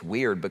where it gets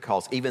weird,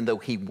 because even though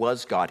he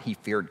was God, he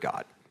feared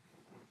God.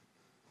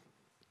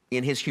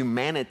 In his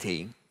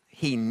humanity,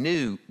 he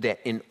knew that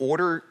in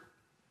order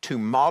to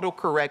model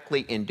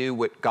correctly and do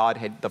what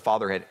the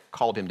Father had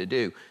called him to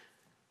do,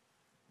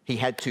 he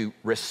had to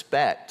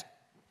respect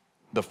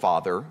the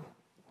Father,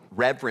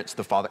 reverence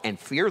the Father, and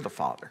fear the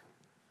Father.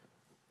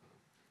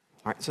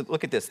 All right, so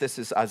look at this. This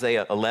is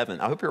Isaiah 11.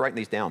 I hope you're writing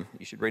these down.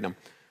 You should read them.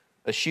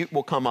 A shoot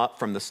will come up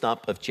from the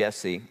stump of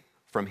Jesse.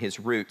 From his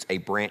roots, a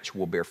branch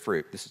will bear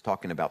fruit. This is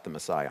talking about the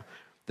Messiah.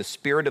 The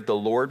Spirit of the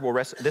Lord will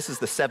rest. This is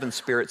the 7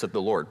 spirits of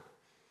the Lord.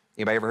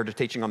 Anybody ever heard of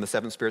teaching on the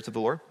 7 spirits of the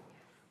Lord?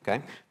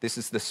 Okay. This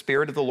is the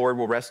Spirit of the Lord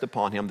will rest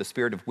upon him, the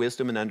Spirit of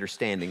wisdom and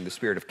understanding, the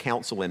Spirit of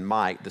counsel and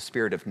might, the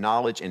Spirit of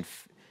knowledge and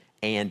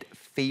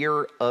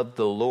fear of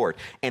the Lord.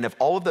 And of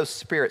all of those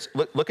spirits,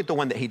 look at the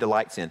one that he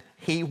delights in.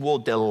 He will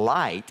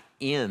delight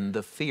in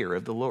the fear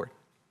of the Lord.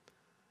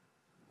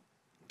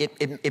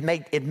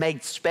 It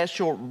made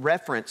special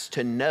reference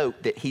to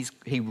note that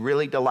he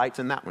really delights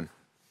in that one.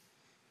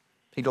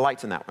 He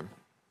delights in that one.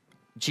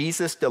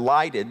 Jesus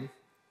delighted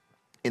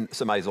in,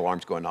 somebody's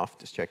alarm's going off.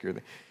 Just check your,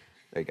 there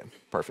you go.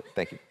 Perfect.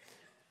 Thank you.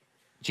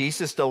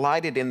 Jesus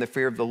delighted in the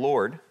fear of the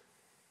Lord.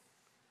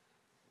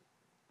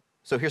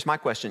 So here's my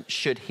question.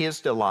 Should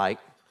his delight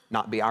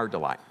not be our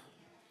delight?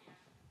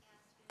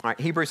 All right,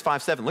 Hebrews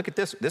 5:7. Look at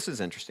this. This is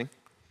interesting.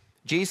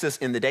 Jesus,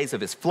 in the days of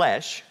his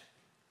flesh,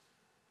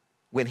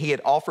 when he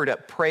had offered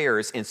up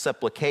prayers and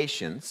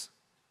supplications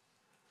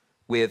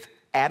with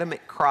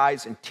adamant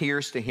cries and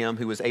tears to him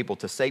who was able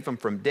to save him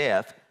from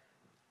death,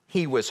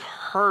 he was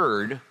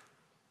heard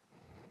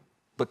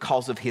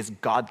because of his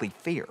godly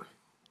fear.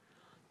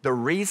 The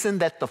reason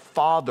that the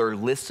Father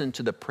listened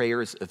to the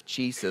prayers of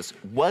Jesus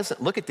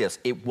wasn't, look at this,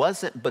 it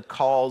wasn't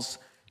because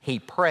he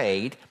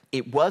prayed,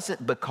 it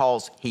wasn't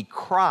because he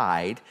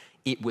cried,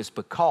 it was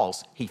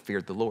because he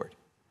feared the Lord.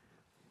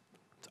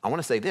 I want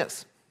to say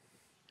this.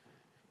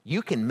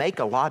 You can make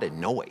a lot of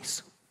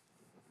noise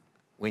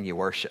when you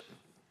worship.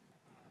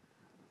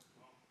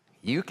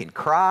 You can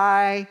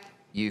cry,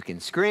 you can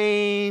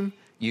scream,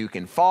 you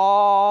can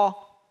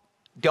fall.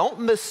 Don't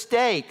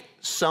mistake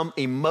some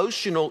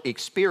emotional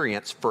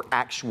experience for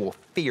actual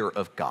fear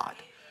of God.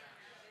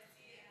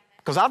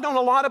 Because I've known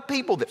a lot of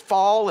people that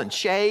fall and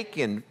shake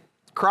and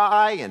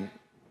cry,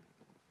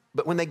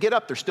 but when they get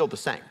up, they're still the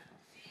same.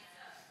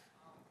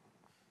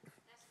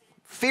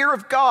 Fear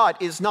of God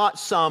is not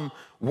some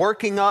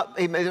working up.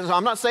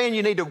 I'm not saying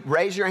you need to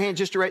raise your hand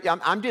just to raise.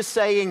 I'm just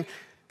saying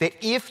that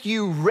if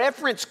you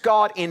reverence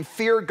God and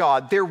fear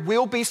God, there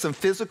will be some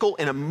physical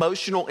and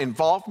emotional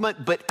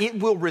involvement, but it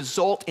will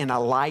result in a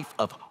life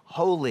of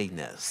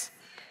holiness.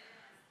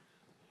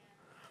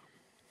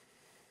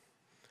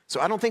 So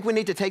I don't think we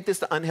need to take this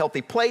to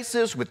unhealthy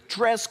places with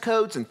dress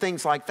codes and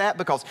things like that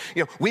because,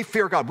 we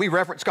fear God, we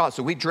reverence God,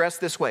 so we dress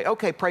this way.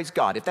 Okay, praise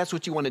God. If that's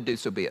what you want to do,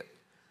 so be it.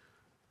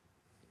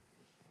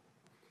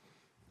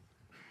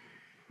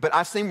 But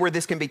I've seen where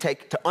this can be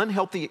taken to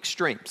unhealthy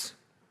extremes.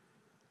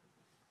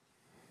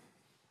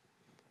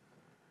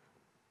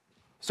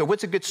 So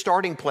what's a good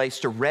starting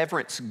place to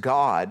reverence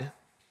God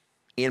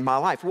in my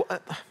life? Well,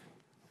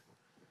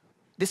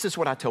 this is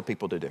what I tell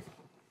people to do.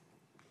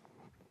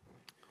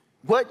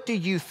 What do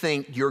you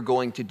think you're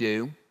going to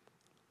do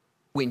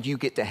when you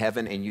get to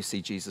heaven and you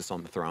see Jesus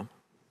on the throne?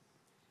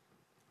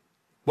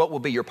 What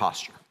will be your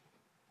posture?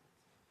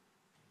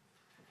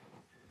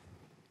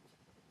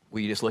 Will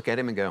you just look at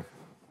him and go,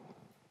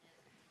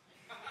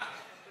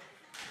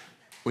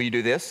 will you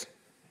do this?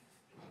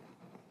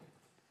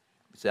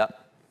 What's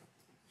up?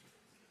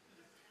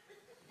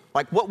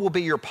 Like, what will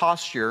be your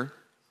posture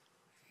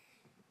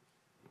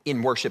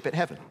in worship at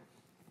heaven?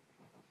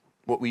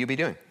 What will you be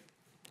doing?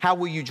 How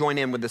will you join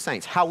in with the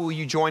saints? How will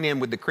you join in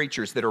with the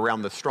creatures that are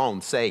around the throne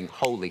saying,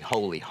 holy,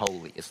 holy,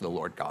 holy is the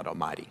Lord God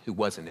Almighty, who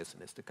was and is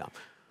to come?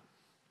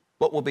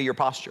 What will be your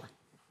posture?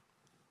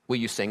 Will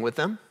you sing with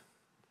them?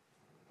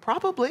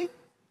 Probably.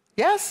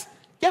 Yes?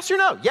 Yes or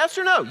no? Yes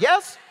or no?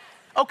 Yes?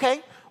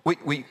 Okay.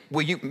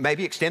 Will you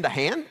maybe extend a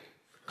hand?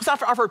 Because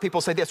I've heard people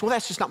say this, well,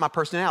 that's just not my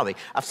personality.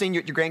 I've seen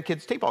you at your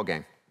grandkids' T-ball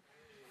game.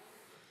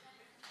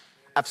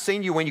 I've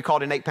seen you when you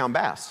caught an 8-pound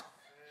bass.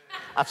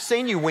 I've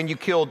seen you when you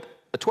killed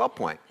a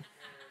 12-point.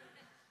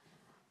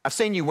 I've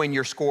seen you when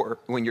your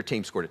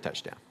team scored a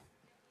touchdown.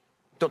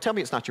 Don't tell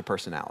me it's not your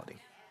personality.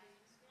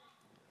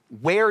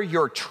 Where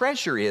your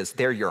treasure is,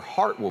 there your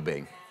heart will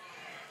be.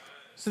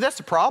 So that's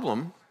the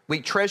problem.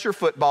 We treasure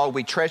football,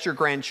 we treasure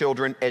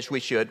grandchildren as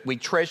we should. We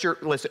treasure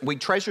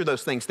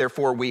those things,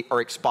 therefore we are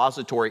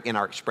expository in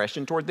our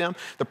expression toward them.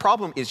 The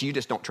problem is you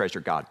just don't treasure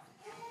God.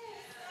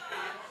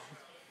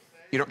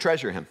 You don't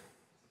treasure him.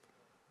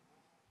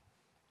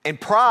 And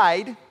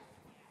pride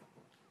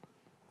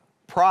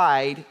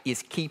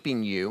is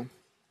keeping you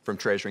from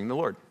treasuring the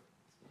Lord.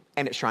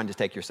 And it's trying to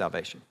take your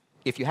salvation,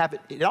 if you have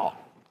it at all.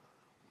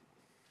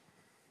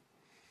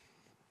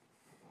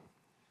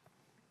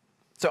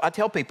 So I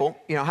tell people,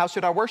 how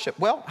should I worship?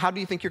 Well, how do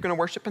you think you're going to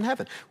worship in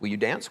heaven? Will you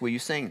dance? Will you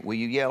sing? Will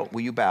you yell?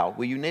 Will you bow?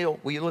 Will you kneel?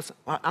 Will you listen?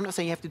 I'm not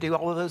saying you have to do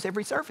all of those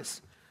every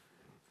service.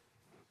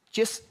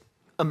 Just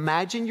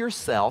imagine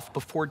yourself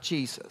before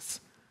Jesus.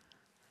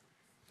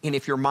 And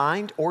if your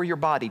mind or your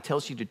body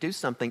tells you to do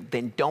something,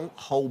 then don't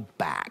hold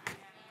back.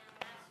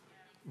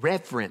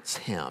 Reverence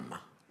him.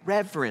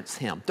 Reverence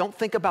him. Don't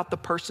think about the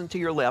person to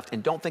your left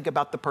and don't think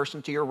about the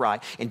person to your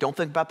right and don't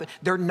think about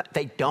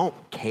they don't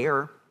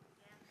care.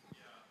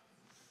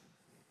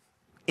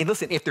 And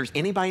listen, if there's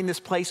anybody in this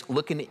place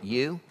looking at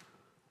you,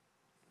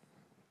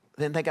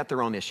 then they got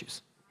their own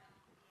issues.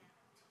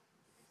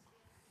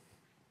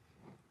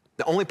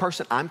 The only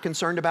person I'm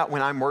concerned about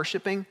when I'm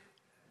worshiping,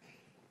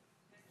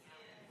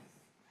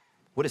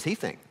 what does he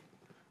think?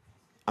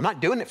 I'm not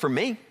doing it for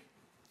me.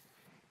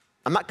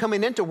 I'm not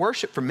coming into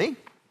worship for me.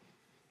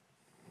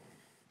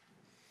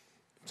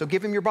 So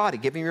give him your body,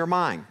 give him your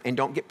mind, and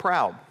don't get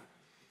proud.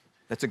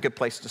 That's a good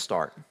place to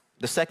start.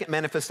 The second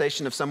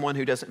manifestation of someone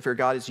who doesn't fear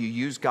God is you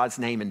use God's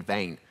name in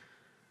vain.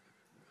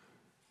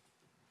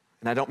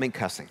 And I don't mean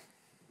cussing.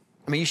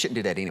 I mean, you shouldn't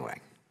do that anyway.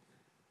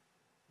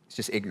 It's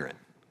just ignorant.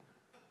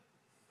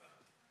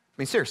 I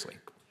mean, seriously,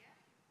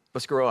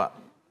 let's grow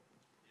up.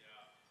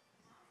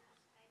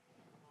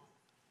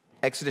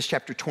 Exodus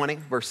chapter 20,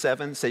 verse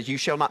 7 says, you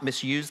shall not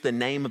misuse the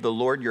name of the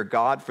Lord your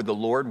God, for the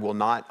Lord will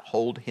not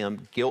hold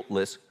him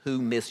guiltless who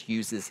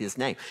misuses his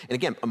name. And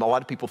again, a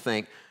lot of people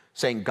think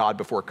saying God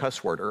before a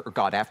cuss word or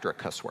God after a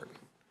cuss word.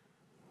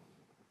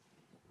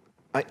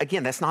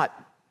 Again, that's not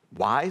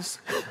wise.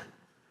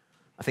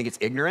 I think it's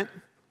ignorant.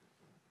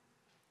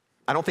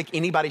 I don't think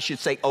anybody should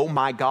say, oh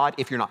my God,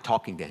 if you're not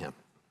talking to him.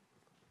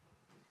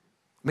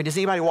 I mean, does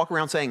anybody walk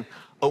around saying,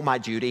 oh my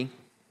Judy?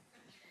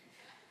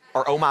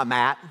 Or oh my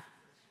Matt?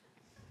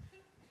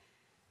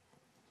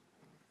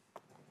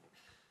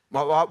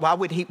 Why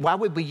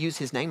would we use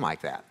his name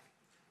like that?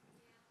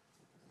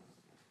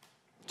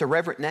 It's a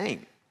reverent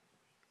name.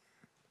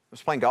 I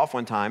was playing golf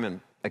one time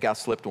and a guy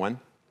slipped one.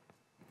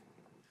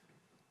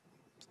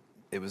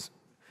 I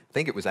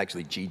think it was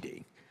actually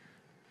GD.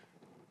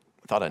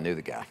 I thought I knew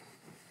the guy.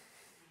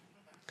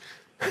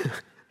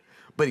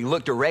 But he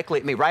looked directly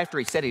at me. Right after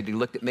he said it, he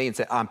looked at me and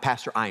said,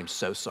 Pastor, I am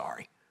so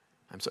sorry.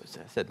 I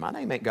said, my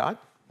name ain't God.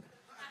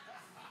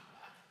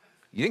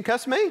 You didn't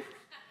cuss me.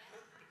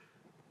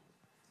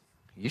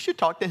 You should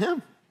talk to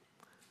him.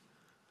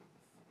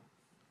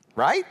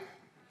 Right?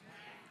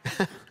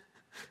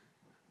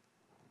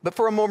 But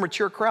for a more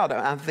mature crowd,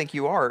 I think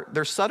you are,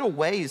 there's subtle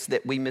ways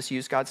that we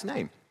misuse God's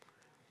name.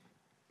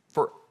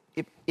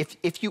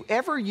 If you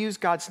ever use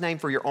God's name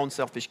for your own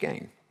selfish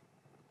gain,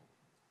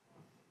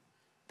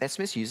 that's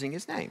misusing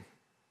his name.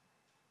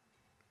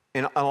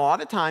 And a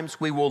lot of times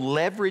we will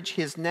leverage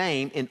his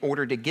name in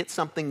order to get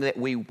something that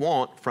we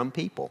want from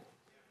people.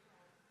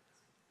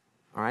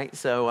 All right,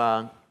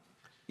 so,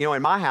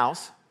 in my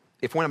house,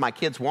 if one of my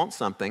kids wants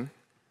something,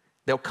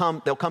 they'll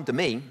come to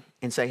me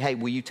and say, hey,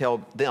 will you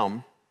tell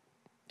them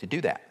to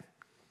do that?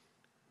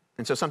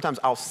 And so sometimes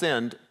I'll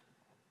send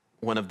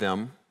one of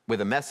them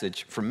with a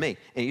message from me,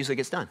 and it usually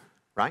gets done,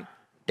 right?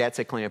 Dad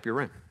said, clean up your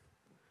room.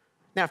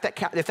 Now,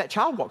 if that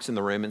child walks in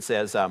the room and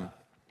says,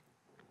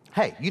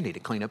 hey, you need to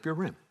clean up your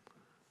room,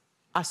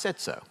 I said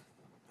so.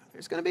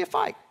 There's going to be a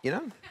fight, you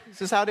know?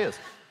 This is how it is.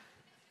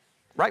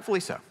 Rightfully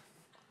so.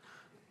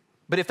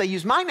 But if they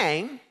use my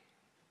name,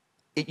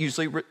 it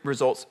usually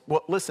results,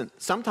 well, listen,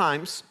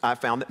 sometimes I've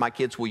found that my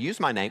kids will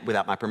use my name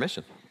without my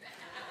permission.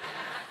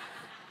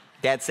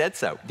 Dad said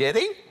so. Did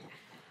he?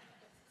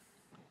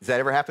 Does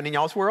that ever happen in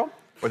y'all's world?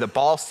 Or the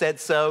boss said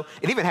so?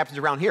 It even happens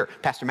around here.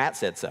 Pastor Matt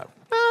said so.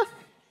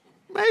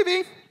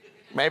 Maybe,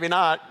 maybe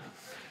not.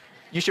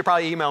 You should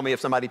probably email me if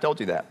somebody told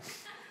you that.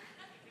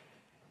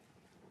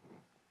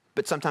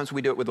 But sometimes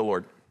we do it with the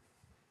Lord.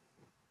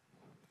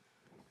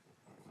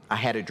 I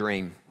had a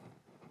dream.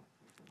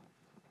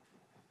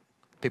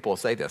 People will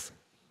say this.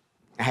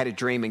 I had a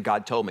dream and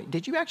God told me.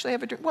 Did you actually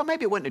have a dream? Well,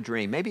 maybe it wasn't a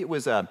dream. Maybe it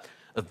was a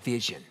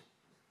vision.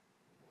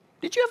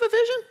 Did you have a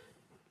vision?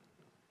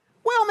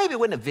 Well, maybe it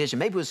wasn't a vision.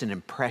 Maybe it was an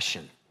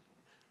impression.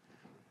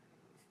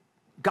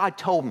 God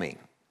told me,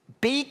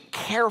 be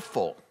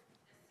careful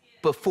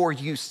before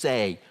you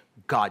say,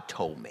 God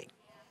told me.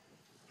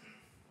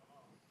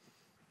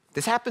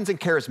 This happens in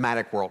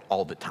charismatic world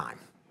all the time.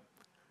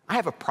 I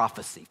have a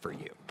prophecy for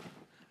you.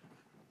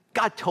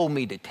 God told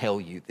me to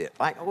tell you this.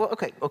 Like, well,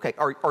 okay.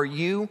 Are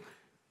you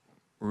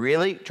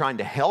really trying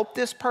to help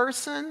this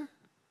person?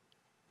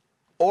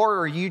 Or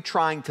are you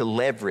trying to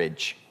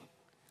leverage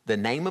the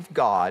name of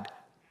God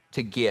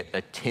to get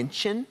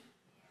attention?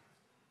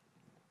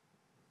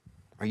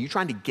 Are you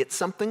trying to get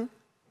something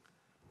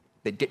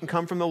that didn't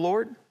come from the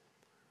Lord?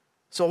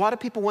 So a lot of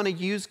people want to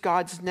use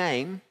God's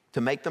name to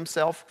make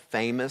themselves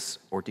famous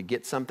or to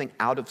get something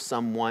out of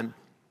someone.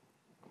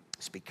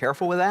 Just be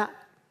careful with that.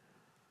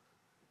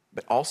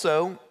 But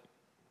also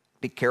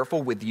be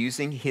careful with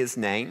using his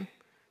name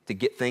to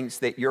get things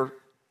that your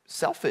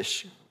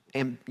selfish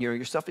and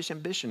your selfish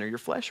ambition or your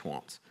flesh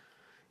wants.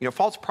 You know,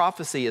 false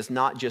prophecy is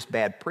not just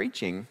bad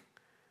preaching.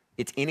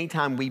 It's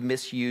anytime we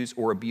misuse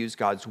or abuse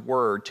God's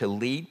word to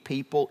lead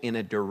people in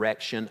a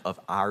direction of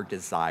our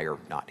desire,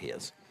 not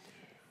his.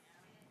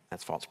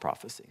 That's false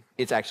prophecy.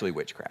 It's actually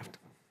witchcraft,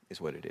 is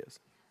what it is.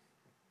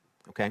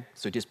 Okay?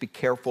 So just be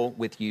careful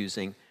with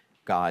using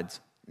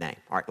God's name.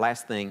 All right,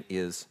 last thing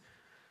is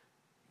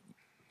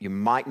you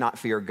might not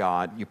fear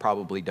God, you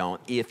probably don't,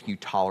 if you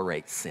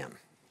tolerate sin.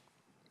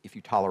 If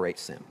you tolerate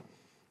sin.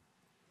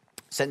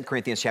 2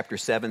 Corinthians chapter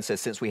 7 says,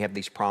 since we have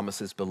these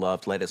promises,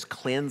 beloved, let us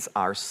cleanse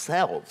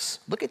ourselves.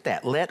 Look at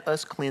that. Let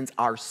us cleanse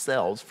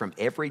ourselves from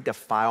every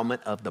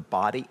defilement of the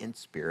body and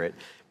spirit,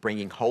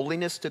 bringing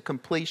holiness to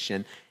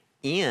completion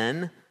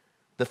in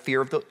the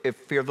fear of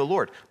the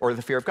Lord, or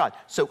the fear of God.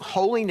 So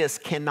holiness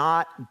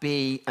cannot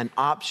be an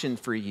option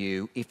for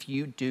you if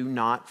you do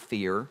not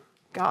fear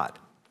God.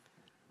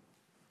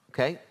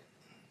 Okay?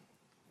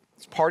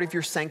 It's part of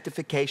your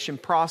sanctification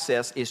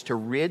process is to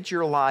rid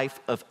your life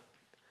of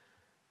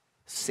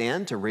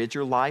sin, to rid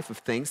your life of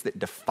things that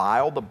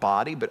defile the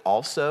body, but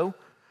also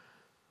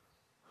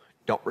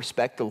don't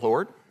respect the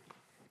Lord.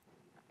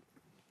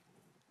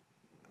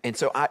 And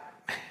so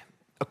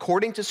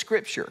according to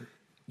Scripture,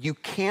 you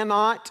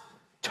cannot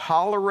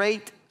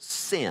tolerate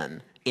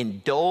sin,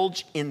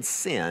 indulge in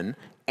sin,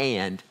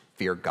 and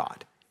fear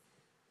God.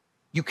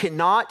 You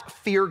cannot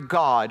fear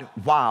God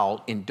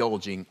while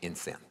indulging in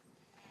sin.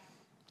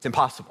 It's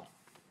impossible.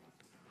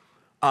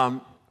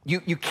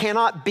 You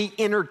cannot be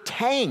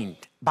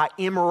entertained by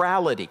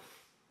immorality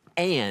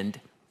and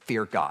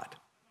fear God.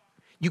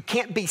 You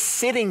can't be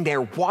sitting there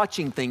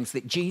watching things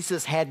that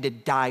Jesus had to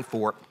die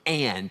for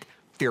and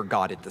fear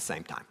God at the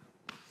same time.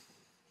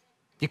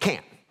 You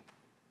can't.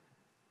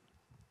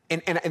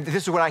 And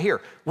this is what I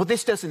hear. Well,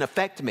 this doesn't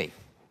affect me.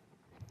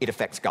 It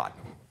affects God.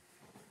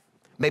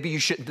 Maybe you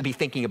shouldn't be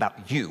thinking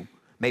about you.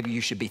 Maybe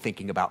you should be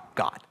thinking about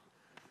God.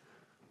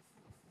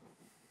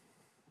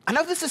 I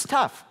know this is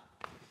tough.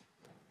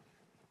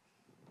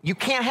 You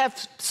can't have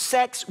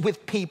sex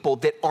with people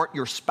that aren't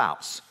your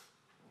spouse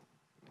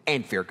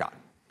and fear God.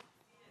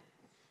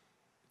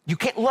 You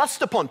can't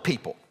lust upon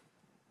people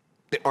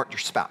that aren't your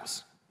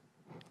spouse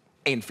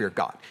and fear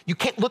God. You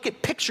can't look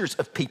at pictures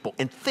of people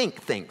and think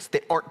things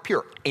that aren't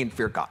pure and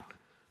fear God.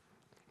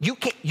 You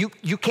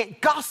can't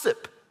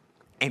gossip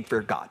and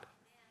fear God.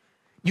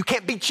 You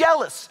can't be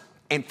jealous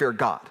and fear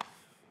God.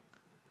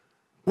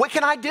 What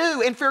can I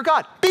do and fear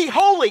God? Be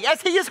holy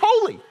as he is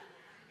holy.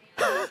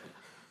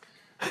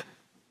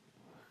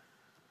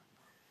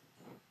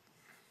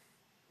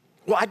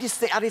 Well, I just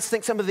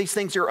think some of these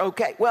things are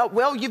okay.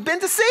 Well, you've been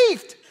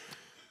deceived.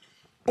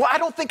 Well, I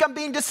don't think I'm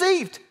being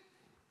deceived.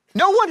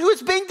 No one who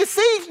is being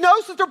deceived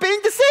knows that they're being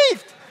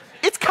deceived.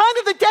 It's kind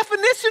of the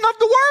definition of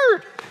the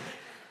word.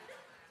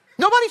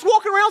 Nobody's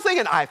walking around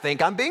thinking, I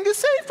think I'm being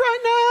deceived right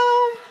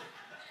now.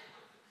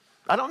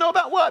 I don't know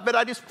about what, but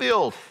I just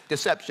feel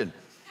deception.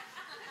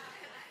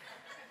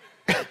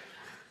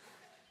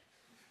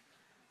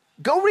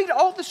 Go read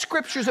all the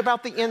scriptures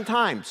about the end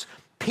times.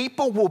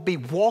 People will be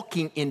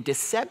walking in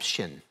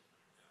deception.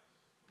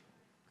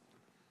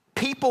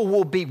 People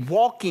will be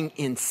walking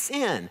in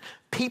sin.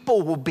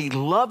 People will be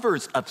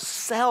lovers of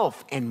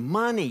self and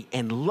money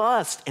and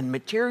lust and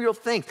material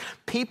things.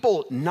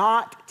 People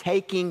not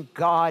taking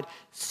God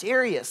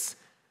serious.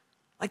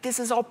 Like this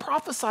is all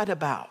prophesied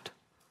about.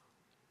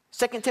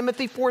 2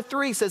 Timothy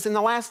 4:3 says in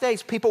the last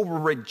days, people will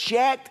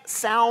reject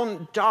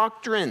sound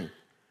doctrine,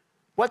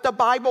 what the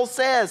Bible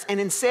says, and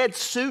instead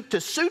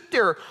to suit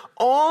their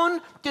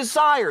own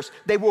desires,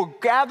 they will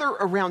gather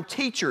around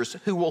teachers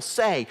who will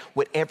say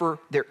whatever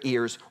their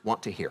ears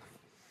want to hear.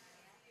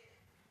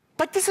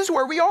 Like this is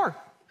where we are.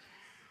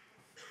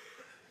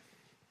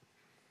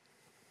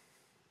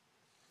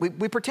 We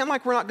pretend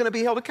like we're not going to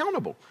be held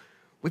accountable.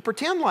 We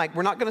pretend like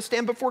we're not going to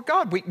stand before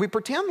God. We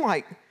pretend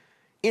like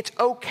it's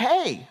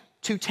okay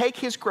to take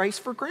his grace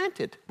for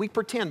granted. We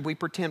pretend,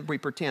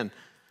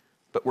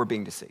 but we're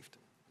being deceived.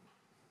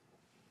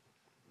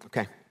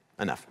 Okay,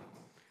 enough.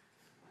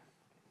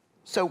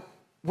 So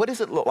what does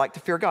it look like to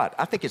fear God?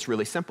 I think it's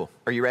really simple.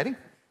 Are you ready?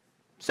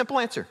 Simple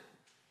answer.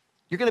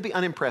 You're going to be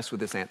unimpressed with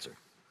this answer.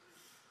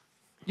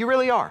 You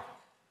really are.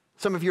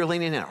 Some of you are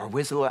leaning in, or what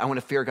does it look like? I want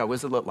to fear God. What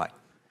does it look like?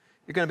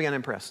 You're going to be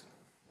unimpressed.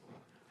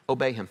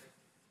 Obey him.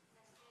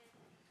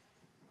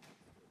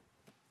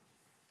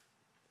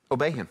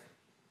 Obey him.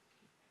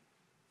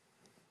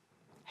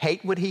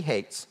 Hate what he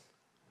hates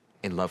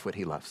and love what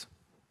he loves.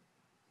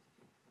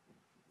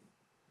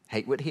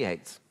 Hate what he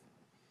hates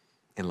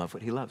and love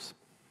what he loves.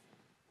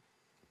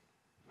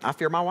 I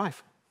fear my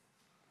wife.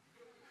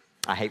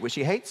 I hate what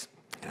she hates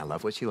and I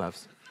love what she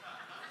loves.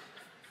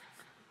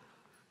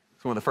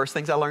 It's one of the first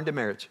things I learned in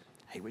marriage.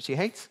 Hate what she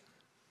hates.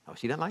 Oh,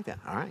 she doesn't like that.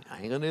 All right,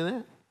 I ain't gonna do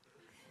that.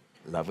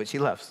 Love what she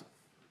loves.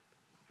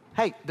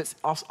 Hey, but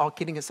all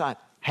kidding aside,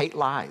 hate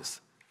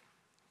lies.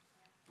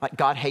 Like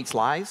God hates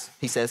lies,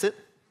 he says it.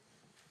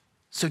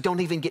 So don't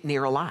even get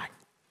near a lie.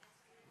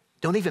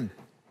 Don't even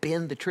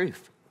bend the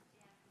truth.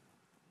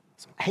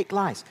 So hate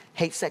lies,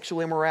 hate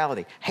sexual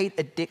immorality, hate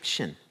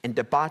addiction and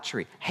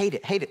debauchery. Hate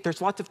it, hate it. There's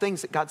lots of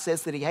things that God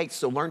says that he hates,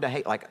 so learn to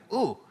hate. Like,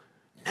 ooh,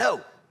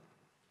 no.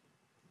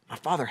 My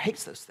Father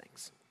hates those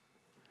things.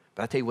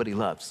 But I tell you what he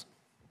loves.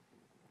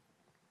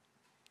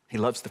 He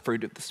loves the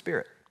fruit of the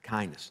Spirit: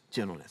 kindness,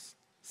 gentleness,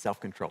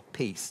 self-control,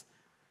 peace,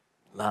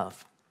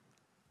 love.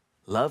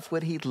 Love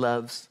what he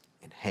loves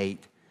and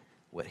hate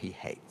what he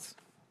hates.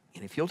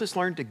 And if you'll just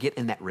learn to get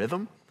in that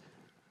rhythm,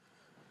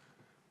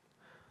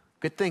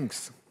 good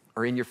things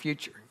are in your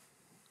future.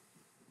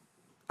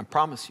 I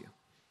promise you.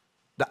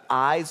 The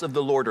eyes of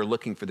the Lord are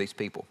looking for these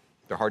people.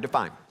 They're hard to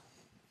find.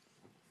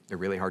 They're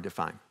really hard to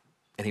find.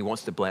 And he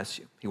wants to bless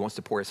you. He wants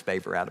to pour his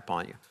favor out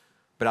upon you.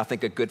 But I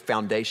think a good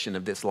foundation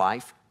of this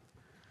life,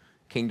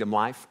 kingdom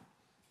life,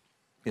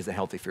 is a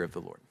healthy fear of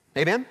the Lord.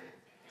 Amen?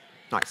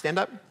 All right, stand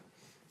up.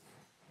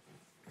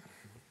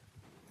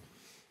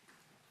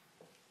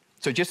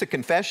 So just a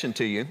confession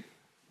to you.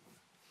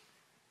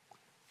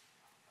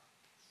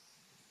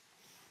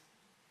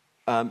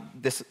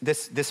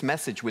 This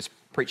message was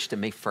preached to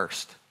me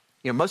first.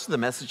 You know, most of the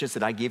messages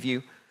that I give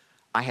you,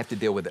 I have to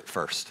deal with it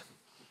first.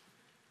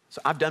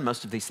 So I've done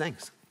most of these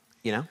things,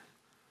 you know.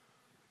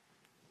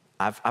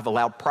 I've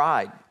allowed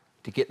pride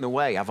to get in the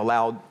way. I've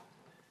allowed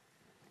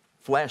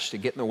flesh to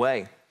get in the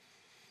way.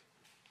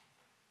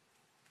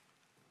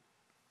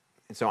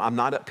 And so I'm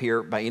not up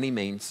here by any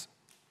means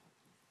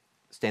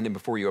standing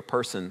before you a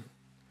person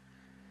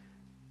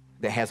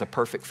that has a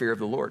perfect fear of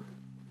the Lord.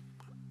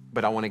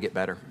 But I want to get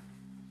better.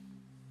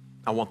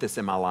 I want this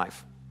in my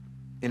life.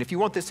 And if you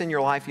want this in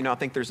your life, you know, I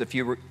think there's a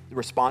few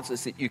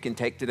responses that you can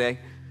take today.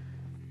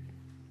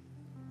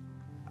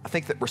 I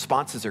think that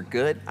responses are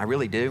good. I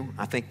really do.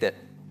 I think that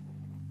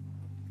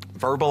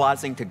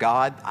verbalizing to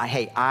God,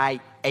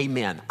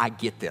 amen, I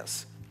get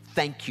this.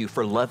 Thank you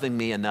for loving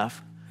me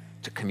enough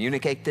to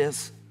communicate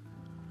this.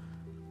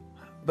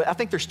 But I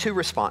think there's two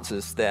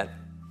responses that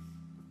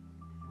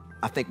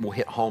I think will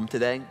hit home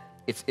today.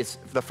 It's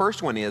the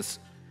first one is,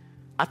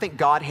 I think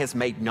God has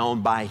made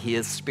known by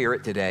his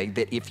Spirit today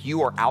that if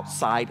you are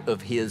outside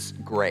of his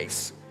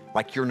grace,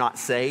 like you're not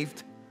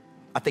saved,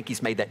 I think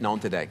he's made that known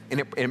today. And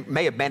it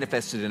may have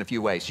manifested in a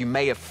few ways. You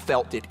may have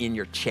felt it in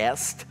your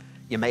chest.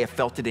 You may have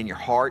felt it in your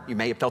heart. You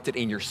may have felt it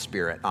in your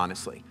spirit,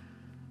 honestly.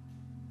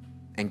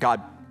 And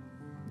God,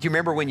 do you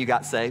remember when you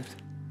got saved?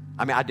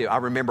 I mean, I do. I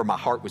remember my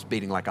heart was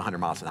beating like 100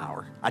 miles an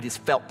hour. I just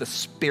felt the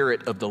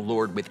Spirit of the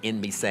Lord within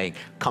me saying,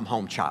 come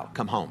home, child,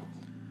 come home.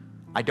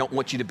 I don't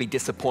want you to be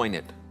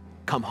disappointed.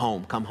 Come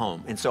home, come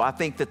home. And so I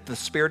think that the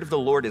Spirit of the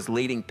Lord is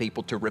leading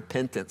people to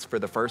repentance for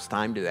the first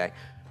time today.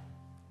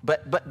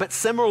 But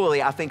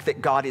similarly, I think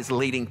that God is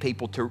leading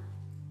people to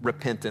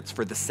repentance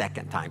for the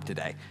second time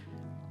today.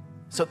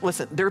 So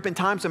listen, there have been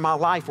times in my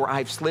life where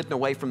I've slidden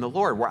away from the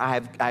Lord, where I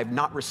have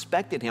not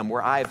respected him,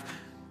 where I've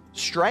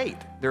strayed.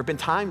 There have been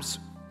times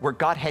where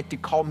God had to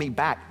call me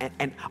back.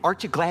 And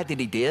aren't you glad that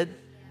he did?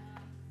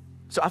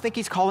 So I think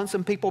he's calling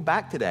some people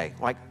back today.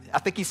 Like, I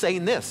think he's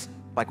saying this,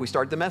 like we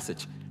started the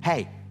message.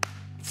 Hey,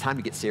 it's time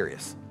to get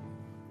serious.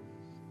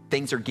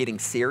 things are getting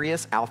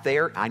serious out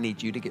there, I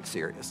need you to get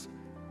serious.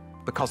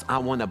 Because I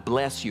want to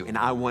bless you and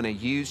I want to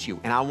use you.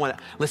 And I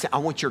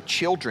want your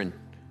children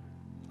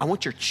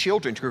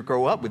to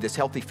grow up with this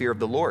healthy fear of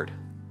the Lord.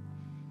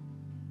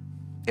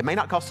 It may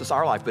not cost us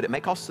our life, but it may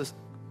cost us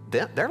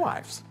their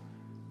lives.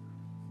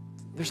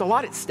 There's a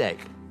lot at stake.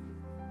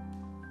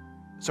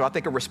 So I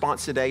think a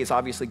response today is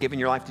obviously giving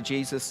your life to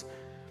Jesus,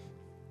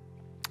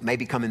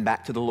 maybe coming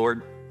back to the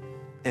Lord.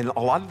 And a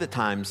lot of the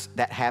times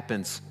that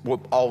happens,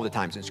 well, all the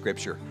times in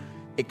Scripture,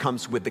 it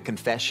comes with the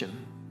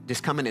confession.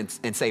 Just coming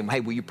and saying, hey,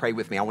 will you pray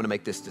with me? I want to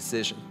make this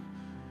decision.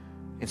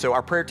 And so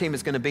our prayer team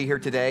is going to be here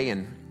today.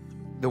 And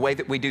the way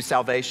that we do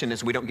salvation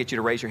is we don't get you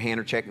to raise your hand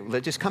or check.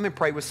 Just come and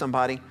pray with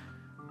somebody.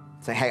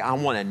 Say, hey, I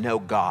want to know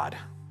God.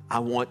 I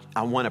want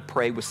to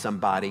pray with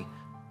somebody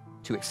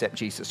to accept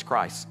Jesus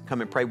Christ.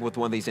 Come and pray with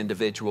one of these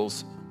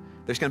individuals.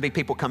 There's going to be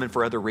people coming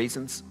for other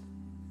reasons.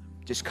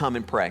 Just come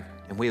and pray.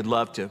 And we'd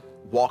love to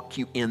walk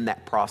you in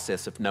that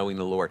process of knowing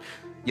the Lord.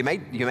 You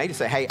may just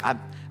say, hey,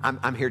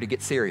 I'm here to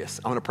get serious.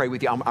 I want to pray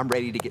with you. I'm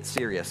ready to get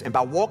serious. And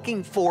by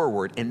walking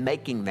forward and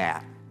making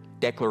that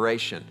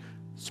declaration,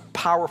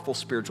 powerful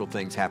spiritual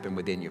things happen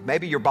within you.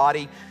 Maybe your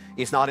body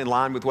is not in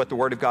line with what the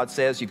Word of God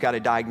says. You've got a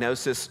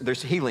diagnosis.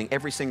 There's healing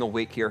every single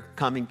week here.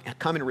 Come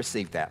and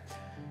receive that.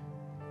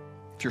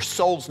 If your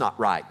soul's not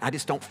right, I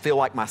just don't feel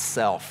like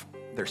myself.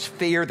 There's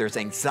fear, there's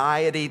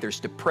anxiety, there's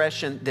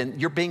depression, then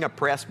you're being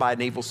oppressed by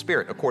an evil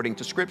spirit, according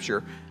to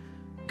Scripture.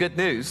 Good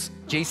news,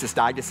 Jesus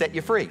died to set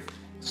you free.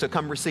 So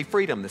come receive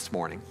freedom this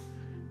morning.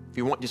 If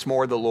you want just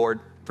more of the Lord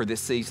for this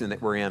season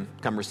that we're in,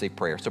 come receive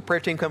prayer. So prayer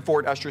team, come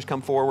forward. Ushers,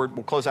 come forward.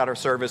 We'll close out our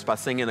service by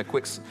singing a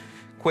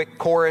quick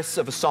chorus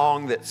of a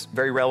song that's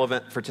very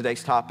relevant for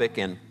today's topic.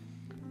 And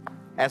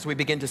as we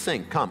begin to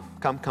sing,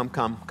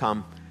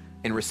 come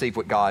and receive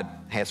what God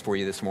has for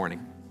you this morning.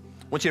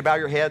 I want you to bow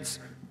your heads.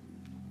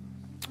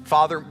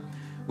 Father,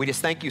 we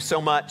just thank you so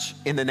much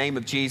in the name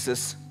of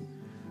Jesus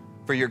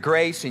for your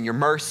grace and your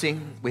mercy.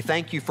 We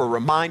thank you for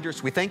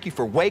reminders. We thank you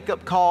for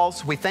wake-up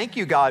calls. We thank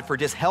you, God, for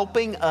just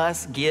helping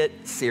us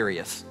get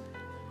serious.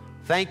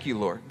 Thank you,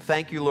 Lord.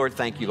 Thank you, Lord.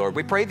 Thank you, Lord.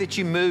 We pray that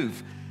you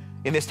move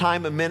in this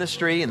time of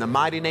ministry in the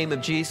mighty name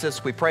of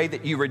Jesus. We pray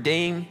that you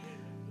redeem,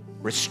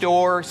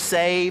 restore,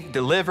 save,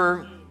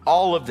 deliver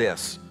all of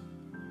this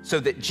so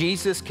that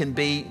Jesus can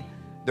be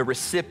the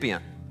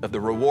recipient of the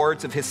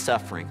rewards of his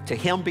suffering. To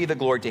him be the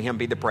glory, to him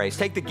be the praise.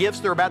 Take the gifts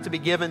that are about to be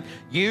given,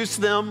 use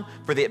them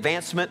for the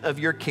advancement of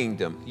your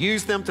kingdom.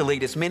 Use them to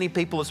lead as many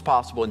people as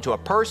possible into a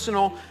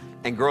personal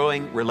and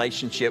growing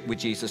relationship with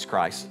Jesus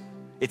Christ.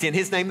 It's in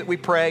his name that we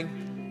pray.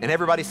 And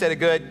everybody said a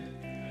good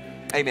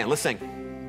amen. Let's sing.